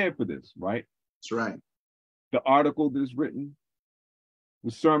get prepared for this, right? That's right. The article that is written,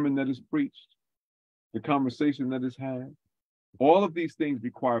 the sermon that is preached, the conversation that is had, all of these things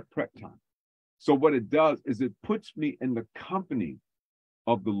require prep time. So what it does is it puts me in the company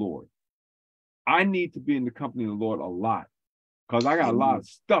of the Lord. I need to be in the company of the Lord a lot, because I got a lot of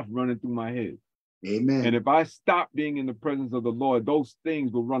stuff running through my head. Amen. And if I stop being in the presence of the Lord, those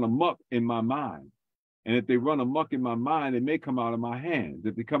things will run amok in my mind. And if they run amok in my mind, they may come out of my hands.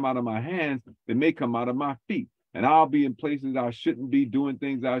 If they come out of my hands, they may come out of my feet. And I'll be in places I shouldn't be, doing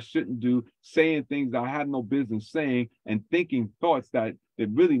things I shouldn't do, saying things I had no business saying, and thinking thoughts that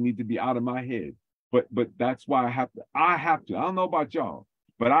really need to be out of my head. But that's why I have to, I don't know about y'all,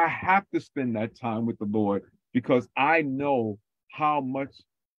 but I have to spend that time with the Lord, because I know how much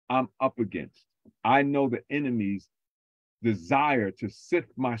I'm up against. I know the enemy's desire to sift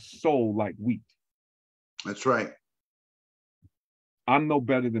my soul like wheat. That's right. I'm no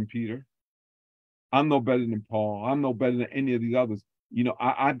better than Peter. I'm no better than Paul. I'm no better than any of these others. You know,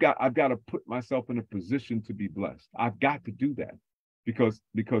 I've got to put myself in a position to be blessed. I've got to do that, because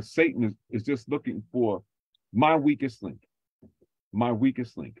Satan is just looking for my weakest link,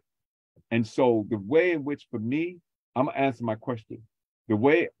 And so the way in which, for me, I'm gonna answer my question. The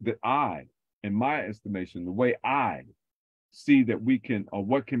way that in my estimation, the way I see that we can, or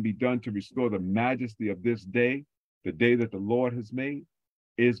what can be done to restore the majesty of this day, the day that the Lord has made,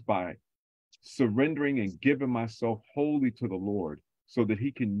 is by surrendering and giving myself wholly to the Lord, so that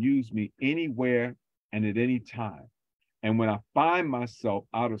he can use me anywhere and at any time. And when I find myself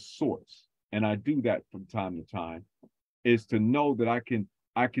out of sorts, and I do that from time to time, is to know that I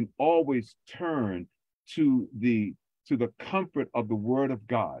can always turn to the comfort of the word of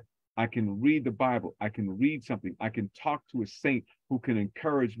God. I can read the Bible. I can read something. I can talk to a saint who can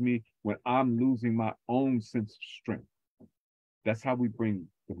encourage me when I'm losing my own sense of strength. That's how we bring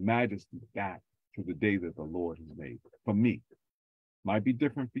the majesty back to the day that the Lord has made. For me, might be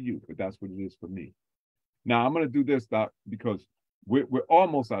different for you, but that's what it is for me. Now I'm going to do this, Doc, because we're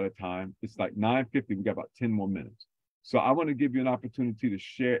almost out of time. It's like 9:50. We got about 10 more minutes. So I want to give you an opportunity to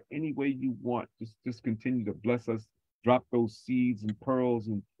share any way you want. Just continue to bless us. Drop those seeds and pearls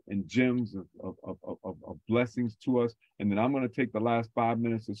and gems of blessings to us. And then I'm going to take the last 5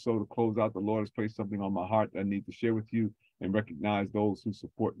 minutes or so to close out. The Lord has placed something on my heart that I need to share with you, and recognize those who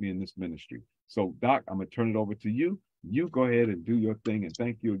support me in this ministry. So, Doc, I'm going to turn it over to you. You go ahead and do your thing. And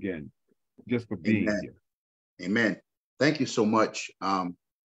thank you again just for being here. Amen. Thank you so much.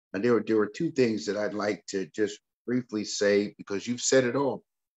 There were two things that I'd like to just briefly say, because you've said it all.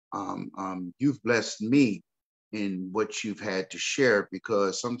 You've blessed me in what you've had to share,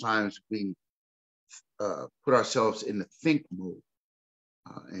 because sometimes we put ourselves in the think mode,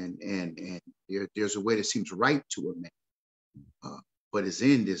 and there's a way that seems right to a man, but his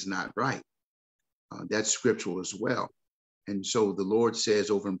end is not right. That's scriptural as well. And so the Lord says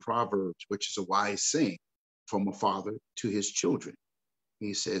over in Proverbs, which is a wise saying from a father to his children,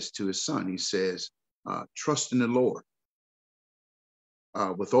 he says to his son, he says, trust in the Lord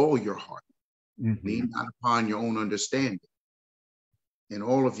with all your heart. Mm-hmm. Lean not upon your own understanding. In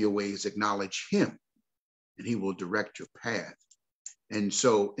all of your ways, acknowledge him, and he will direct your path. And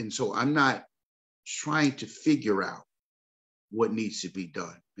so I'm not trying to figure out what needs to be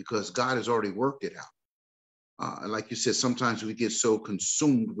done, because God has already worked it out. Like you said, sometimes we get so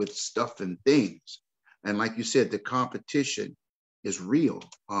consumed with stuff and things. And like you said, the competition is real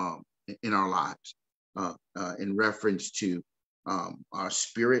in our lives, in reference to our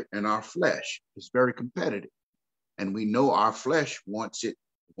spirit and our flesh. Is very competitive. And we know our flesh wants it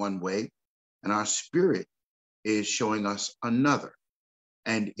one way, and our spirit is showing us another.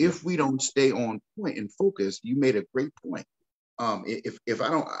 And if we don't stay on point and focus, you made a great point. If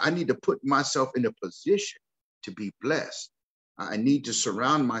I need to put myself in a position to be blessed. I need to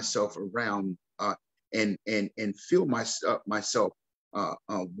surround myself around and fill myself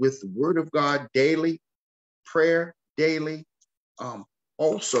with the word of God daily, prayer daily,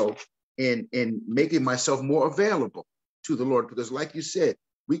 also in making myself more available to the Lord. Because like you said,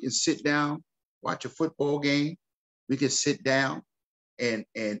 we can sit down, watch a football game. We can sit down and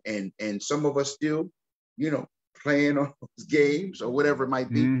some of us still, playing on those games or whatever it might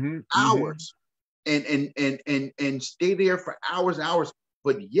be, hours, and stay there for hours and hours.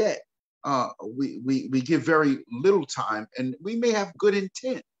 But yet, we give very little time, and we may have good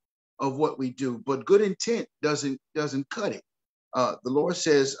intent of what we do, but good intent doesn't cut it. The Lord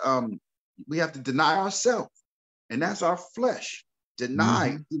says we have to deny ourselves, and that's our flesh.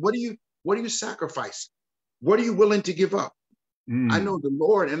 Deny. What are you sacrificing? What are you willing to give up? I know the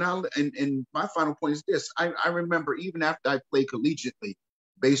Lord, and my final point is this. I remember even after I played collegiately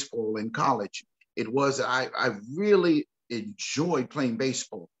baseball in college, I really enjoyed playing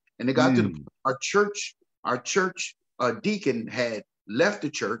baseball. And it got to our church deacon had left the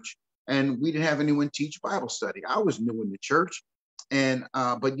church, and we didn't have anyone teach Bible study. I was new in the church, and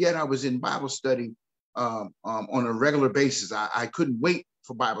but yet I was in Bible study on a regular basis. I couldn't wait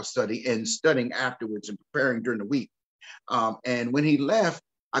for Bible study and studying afterwards and preparing during the week. And when he left,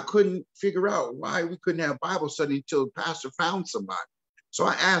 I couldn't figure out why we couldn't have Bible study until the pastor found somebody. So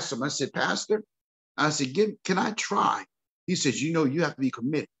I asked him, I said, Pastor, I said, can I try? He says, you have to be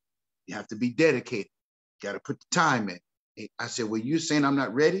committed. You have to be dedicated. You got to put the time in. I said, well, you saying I'm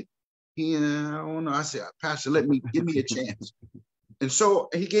not ready? I don't know. I said, Pastor, give me a chance. And so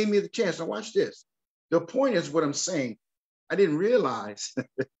he gave me the chance. Now watch this. The point is what I'm saying. I didn't realize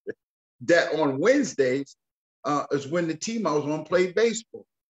that on Wednesdays is when the team I was on played baseball.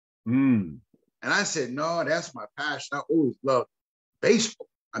 And I said, no, that's my passion. I always loved baseball.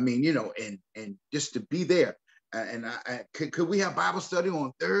 I mean, and just to be there. And could we have Bible study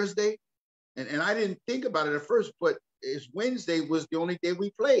on Thursday? And I didn't think about it at first, but Wednesday was the only day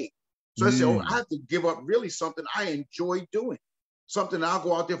we played. So I said, I have to give up really something I enjoy doing. Something I'll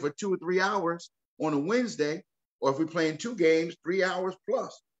go out there for 2 or 3 hours on a Wednesday, or if we're playing 2 games, 3 hours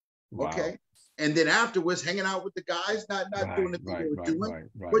plus. Wow. Okay. And then afterwards, hanging out with the guys, not doing the thing they were doing,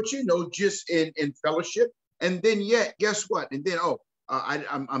 but just in fellowship. And then guess what? And then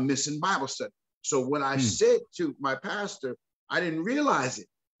I'm missing Bible study. So when I said to my pastor, I didn't realize it.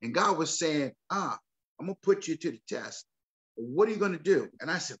 And God was saying, I'm gonna put you to the test. What are you gonna do? And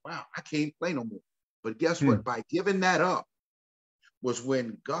I said, wow, I can't play no more. But guess what? By giving that up was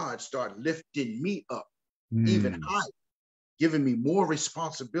when God started lifting me up even higher, giving me more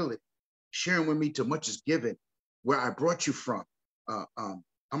responsibility, sharing with me too much is given, where I brought you from.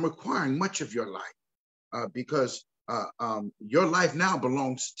 I'm requiring much of your life because your life now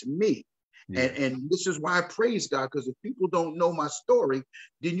belongs to me. And this is why I praise God, because if people don't know my story,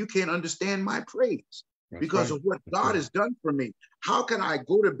 then you can't understand my praise. Because of what God has done for me. How can I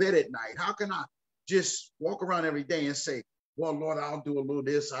go to bed at night? How can I just walk around every day and say, well, Lord, I'll do a little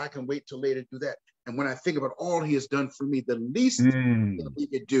this. I can wait till later to do that. And when I think about all he has done for me, the least thing we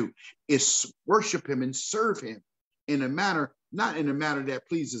could do is worship him and serve him in a manner, not in a manner that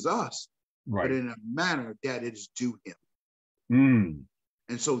pleases us, but in a manner that is due him.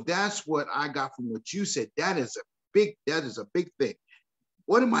 And so that's what I got from what you said. That is a big thing.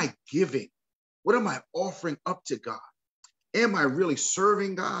 What am I giving? What am I offering up to God? Am I really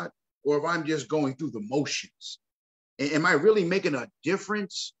serving God, or if I'm just going through the motions? Am I really making a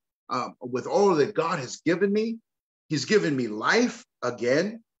difference with all that God has given me? He's given me life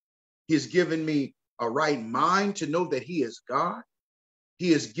again. He's given me a right mind to know that he is God.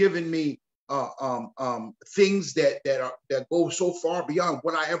 He has given me things that go so far beyond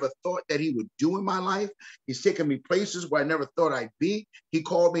what I ever thought that he would do in my life. He's taken me places where I never thought I'd be. He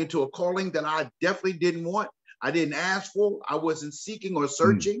called me into a calling that I definitely didn't want. I didn't ask for. I wasn't seeking or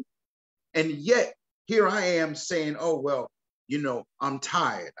searching. And yet here I am saying, oh, well, I'm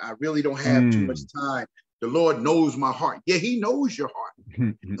tired. I really don't have too much time. The Lord knows my heart. Yeah, he knows your heart.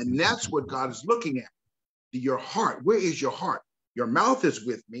 And that's what God is looking at. Your heart. Where is your heart? Your mouth is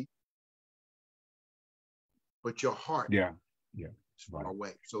with me, but your heart is far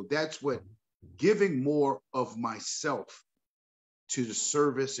away. So that's what giving more of myself to the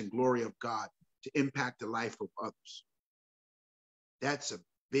service and glory of God to impact the life of others. That's a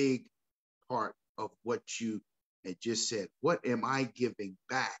big part of what you had just said. What am I giving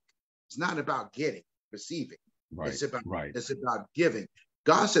back? It's not about getting, receiving. It's about giving.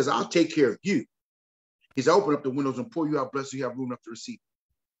 God says, I'll take care of you. He's opened up the windows and pour you out blessings. You have room enough to receive.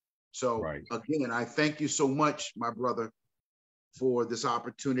 So again, I thank you so much, my brother, for this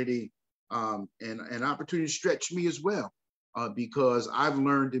opportunity and an opportunity to stretch me as well, because I've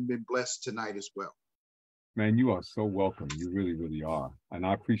learned and been blessed tonight as well. Man, you are so welcome. You really, really are. And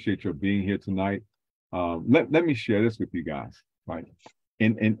I appreciate your being here tonight. Let me share this with you guys, right?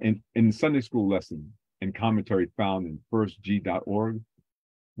 In Sunday school lesson and commentary found in firstg.org,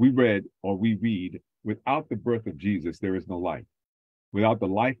 we read, without the birth of Jesus, there is no life. Without the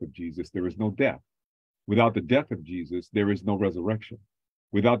life of Jesus, there is no death. Without the death of Jesus, there is no resurrection.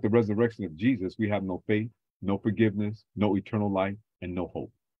 Without the resurrection of Jesus, we have no faith, no forgiveness, no eternal life, and no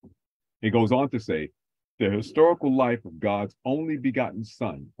hope. It goes on to say, the historical life of God's only begotten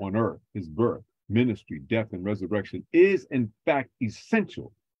Son on earth, his birth, ministry, death, and resurrection is in fact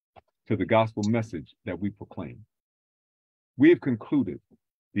essential to the gospel message that we proclaim. We have concluded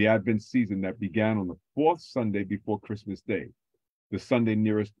the Advent season that began on the fourth Sunday before Christmas Day, the Sunday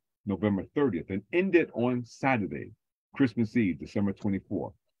nearest November 30th, and ended on Saturday, Christmas Eve, December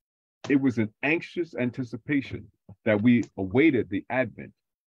 24th. It was an anxious anticipation that we awaited the Advent,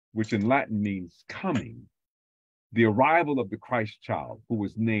 which in Latin means coming, the arrival of the Christ child who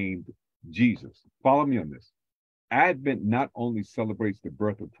was named Jesus. Follow me on this. Advent not only celebrates the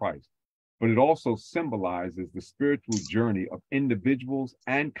birth of Christ, but it also symbolizes the spiritual journey of individuals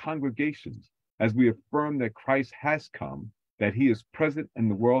and congregations as we affirm that Christ has come, that he is present in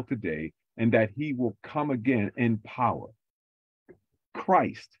the world today, and that he will come again in power.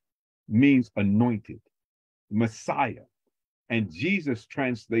 Christ means anointed, Messiah, and Jesus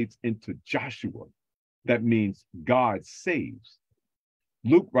translates into Joshua. That means God saves.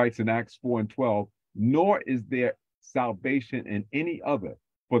 Luke writes in Acts 4:12, nor is there salvation in any other,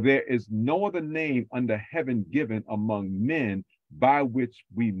 for there is no other name under heaven given among men by which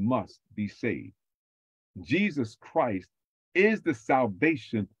we must be saved. Jesus Christ is the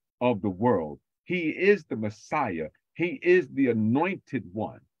salvation of the world. He is the Messiah. He is the anointed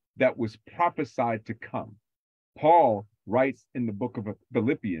one that was prophesied to come. Paul writes in the book of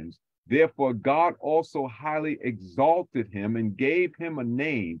Philippians, therefore God also highly exalted him and gave him a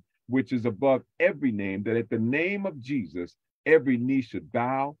name which is above every name, that at the name of Jesus, every knee should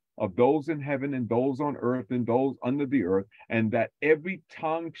bow, of those in heaven and those on earth and those under the earth, and that every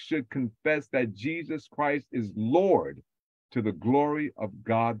tongue should confess that Jesus Christ is Lord, to the glory of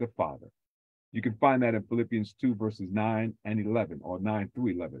God the Father. You can find that in Philippians 2 verses 9 and 11, or 9 through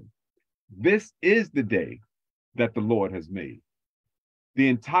 11. This is the day that the Lord has made. The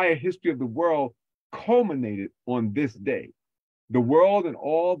entire history of the world culminated on this day. The world and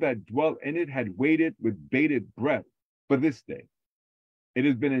all that dwelt in it had waited with bated breath for this day. It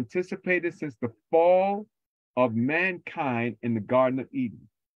has been anticipated since the fall of mankind in the Garden of Eden.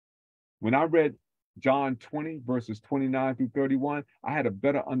 When I read John 20, verses 29 through 31, I had a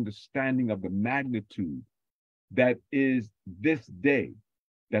better understanding of the magnitude that is this day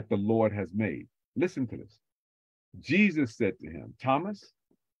that the Lord has made. Listen to this. Jesus said to him, Thomas,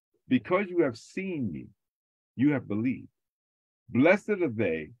 because you have seen me, you have believed. Blessed are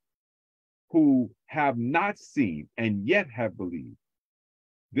they who have not seen and yet have believed.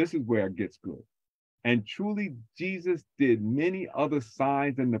 This is where it gets good. And Jesus did many other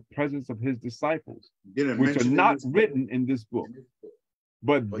signs in the presence of his disciples, which are not written in this book.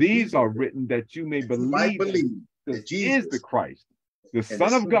 But these are written that you may believe that Jesus is the Christ, the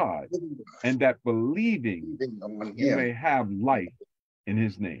Son of God, and that believing you may have life in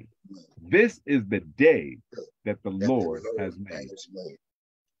his name. This is the day that the Lord has made.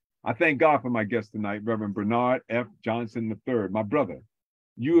 I thank God for my guest tonight, Reverend Bernard F. Johnson III, my brother.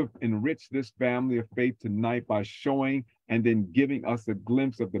 You have enriched this family of faith tonight by showing and then giving us a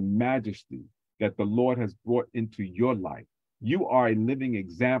glimpse of the majesty that the Lord has brought into your life. You are a living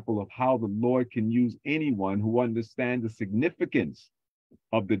example of how the Lord can use anyone who understands the significance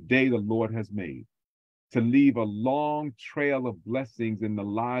of the day the Lord has made to leave a long trail of blessings in the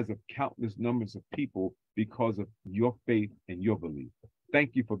lives of countless numbers of people because of your faith and your belief.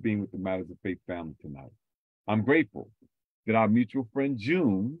 Thank you for being with the Matters of Faith family tonight. I'm grateful that our mutual friend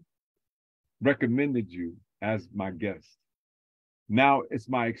June recommended you as my guest. Now it's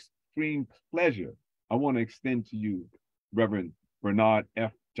my extreme pleasure. I want to extend to you, Reverend Bernard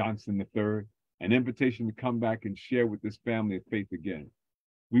F. Johnson III, an invitation to come back and share with this family of faith again.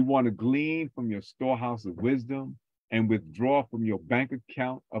 We want to glean from your storehouse of wisdom and withdraw from your bank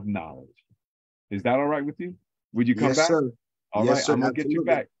account of knowledge. Is that all right with you? Would you come back? Sir. All yes, right, sir, I'm gonna absolutely. get you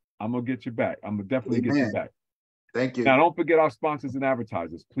back. I'm gonna get you back. I'm gonna definitely get you back. Thank you. Now, don't forget our sponsors and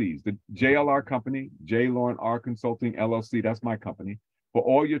advertisers, please. The JLR company, J. Lauren R. Consulting, LLC, that's my company. For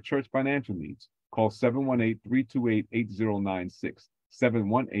all your church financial needs, call 718-328-8096,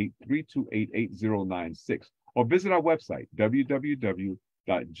 718-328-8096, or visit our website,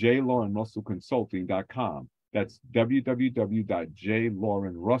 www.jlaurenrussellconsulting.com. That's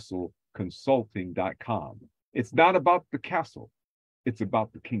www.jlaurenrussellconsulting.com. It's not about the castle, it's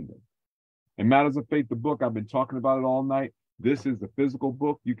about the kingdom. And Matters of Faith, the book, I've been talking about it all night. This is the physical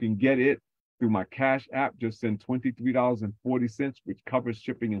book. You can get it through my Cash app. Just send $23.40, which covers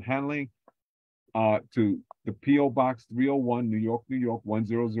shipping and handling, to the P.O. Box 301, New York, New York,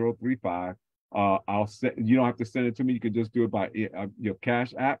 10035. I'll send. You don't have to send it to me. You can just do it by your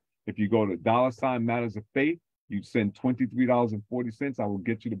Cash app. If you go to $ Matters of Faith, you send $23.40. I will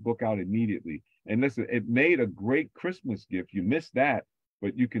get you the book out immediately. And listen, it made a great Christmas gift. You missed that,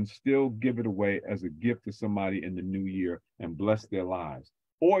 but you can still give it away as a gift to somebody in the new year and bless their lives.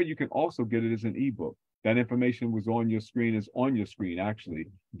 Or you can also get it as an ebook. That information was on your screen, is on your screen, actually.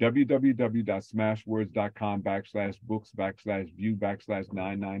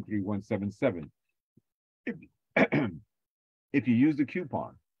 www.smashwords.com/books/view/993-177. If you use the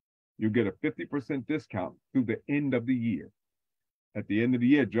coupon, you'll get a 50% discount through the end of the year. At the end of the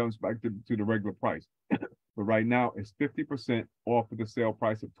year, it jumps back to the regular price. But right now, it's 50% off of the sale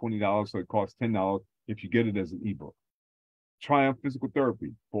price of $20, so it costs $10 if you get it as an ebook. Triumph Physical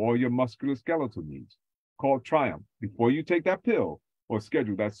Therapy for all your musculoskeletal needs. Call Triumph before you take that pill or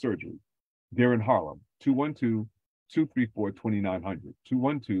schedule that surgery. They're in Harlem, 212-234-2900,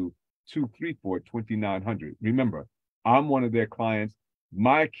 212-234-2900. Remember, I'm one of their clients.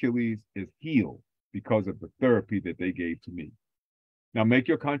 My Achilles is healed because of the therapy that they gave to me. Now make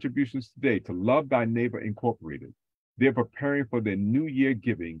your contributions today to Love Thy Neighbor Incorporated. They're preparing for their new year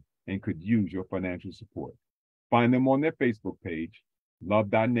giving and could use your financial support. Find them on their Facebook page,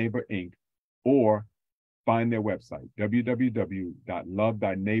 Love Thy Neighbor Inc., or find their website,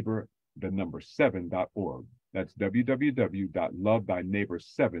 www.lovethyneighbor7.org. That's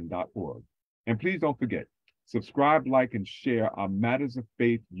www.lovethyneighbor7.org. And please don't forget, subscribe, like, and share our Matters of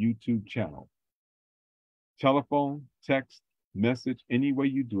Faith YouTube channel. Telephone, text, message, any way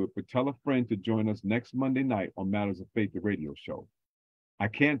you do it, but tell a friend to join us next Monday night on Matters of Faith, the radio show. I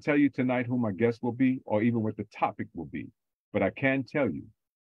can't tell you tonight who my guest will be or even what the topic will be, but I can tell you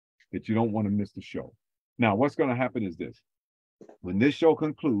that you don't want to miss the show. Now, what's going to happen is this. When this show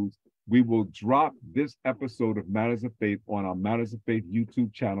concludes, we will drop this episode of Matters of Faith on our Matters of Faith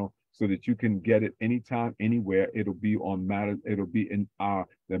YouTube channel so that you can get it anytime, anywhere. It'll be on it'll be in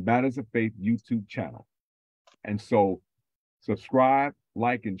the Matters of Faith YouTube channel. And so subscribe,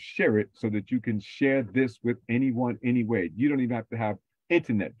 like, and share it so that you can share this with anyone, anywhere. You don't even have to have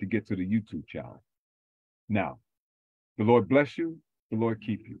internet to get to the YouTube channel. Now, the Lord bless you, the Lord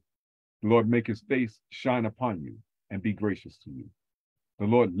keep you. The Lord make his face shine upon you and be gracious to you. The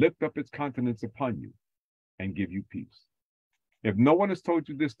Lord lift up its countenance upon you and give you peace. If no one has told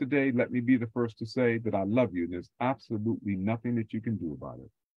you this today, let me be the first to say that I love you and there's absolutely nothing that you can do about it.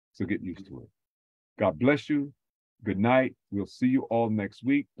 So get used to it. God bless you. Good night. We'll see you all next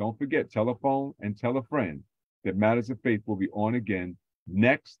week. Don't forget, telephone and tell a friend that Matters of Faith will be on again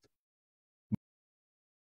next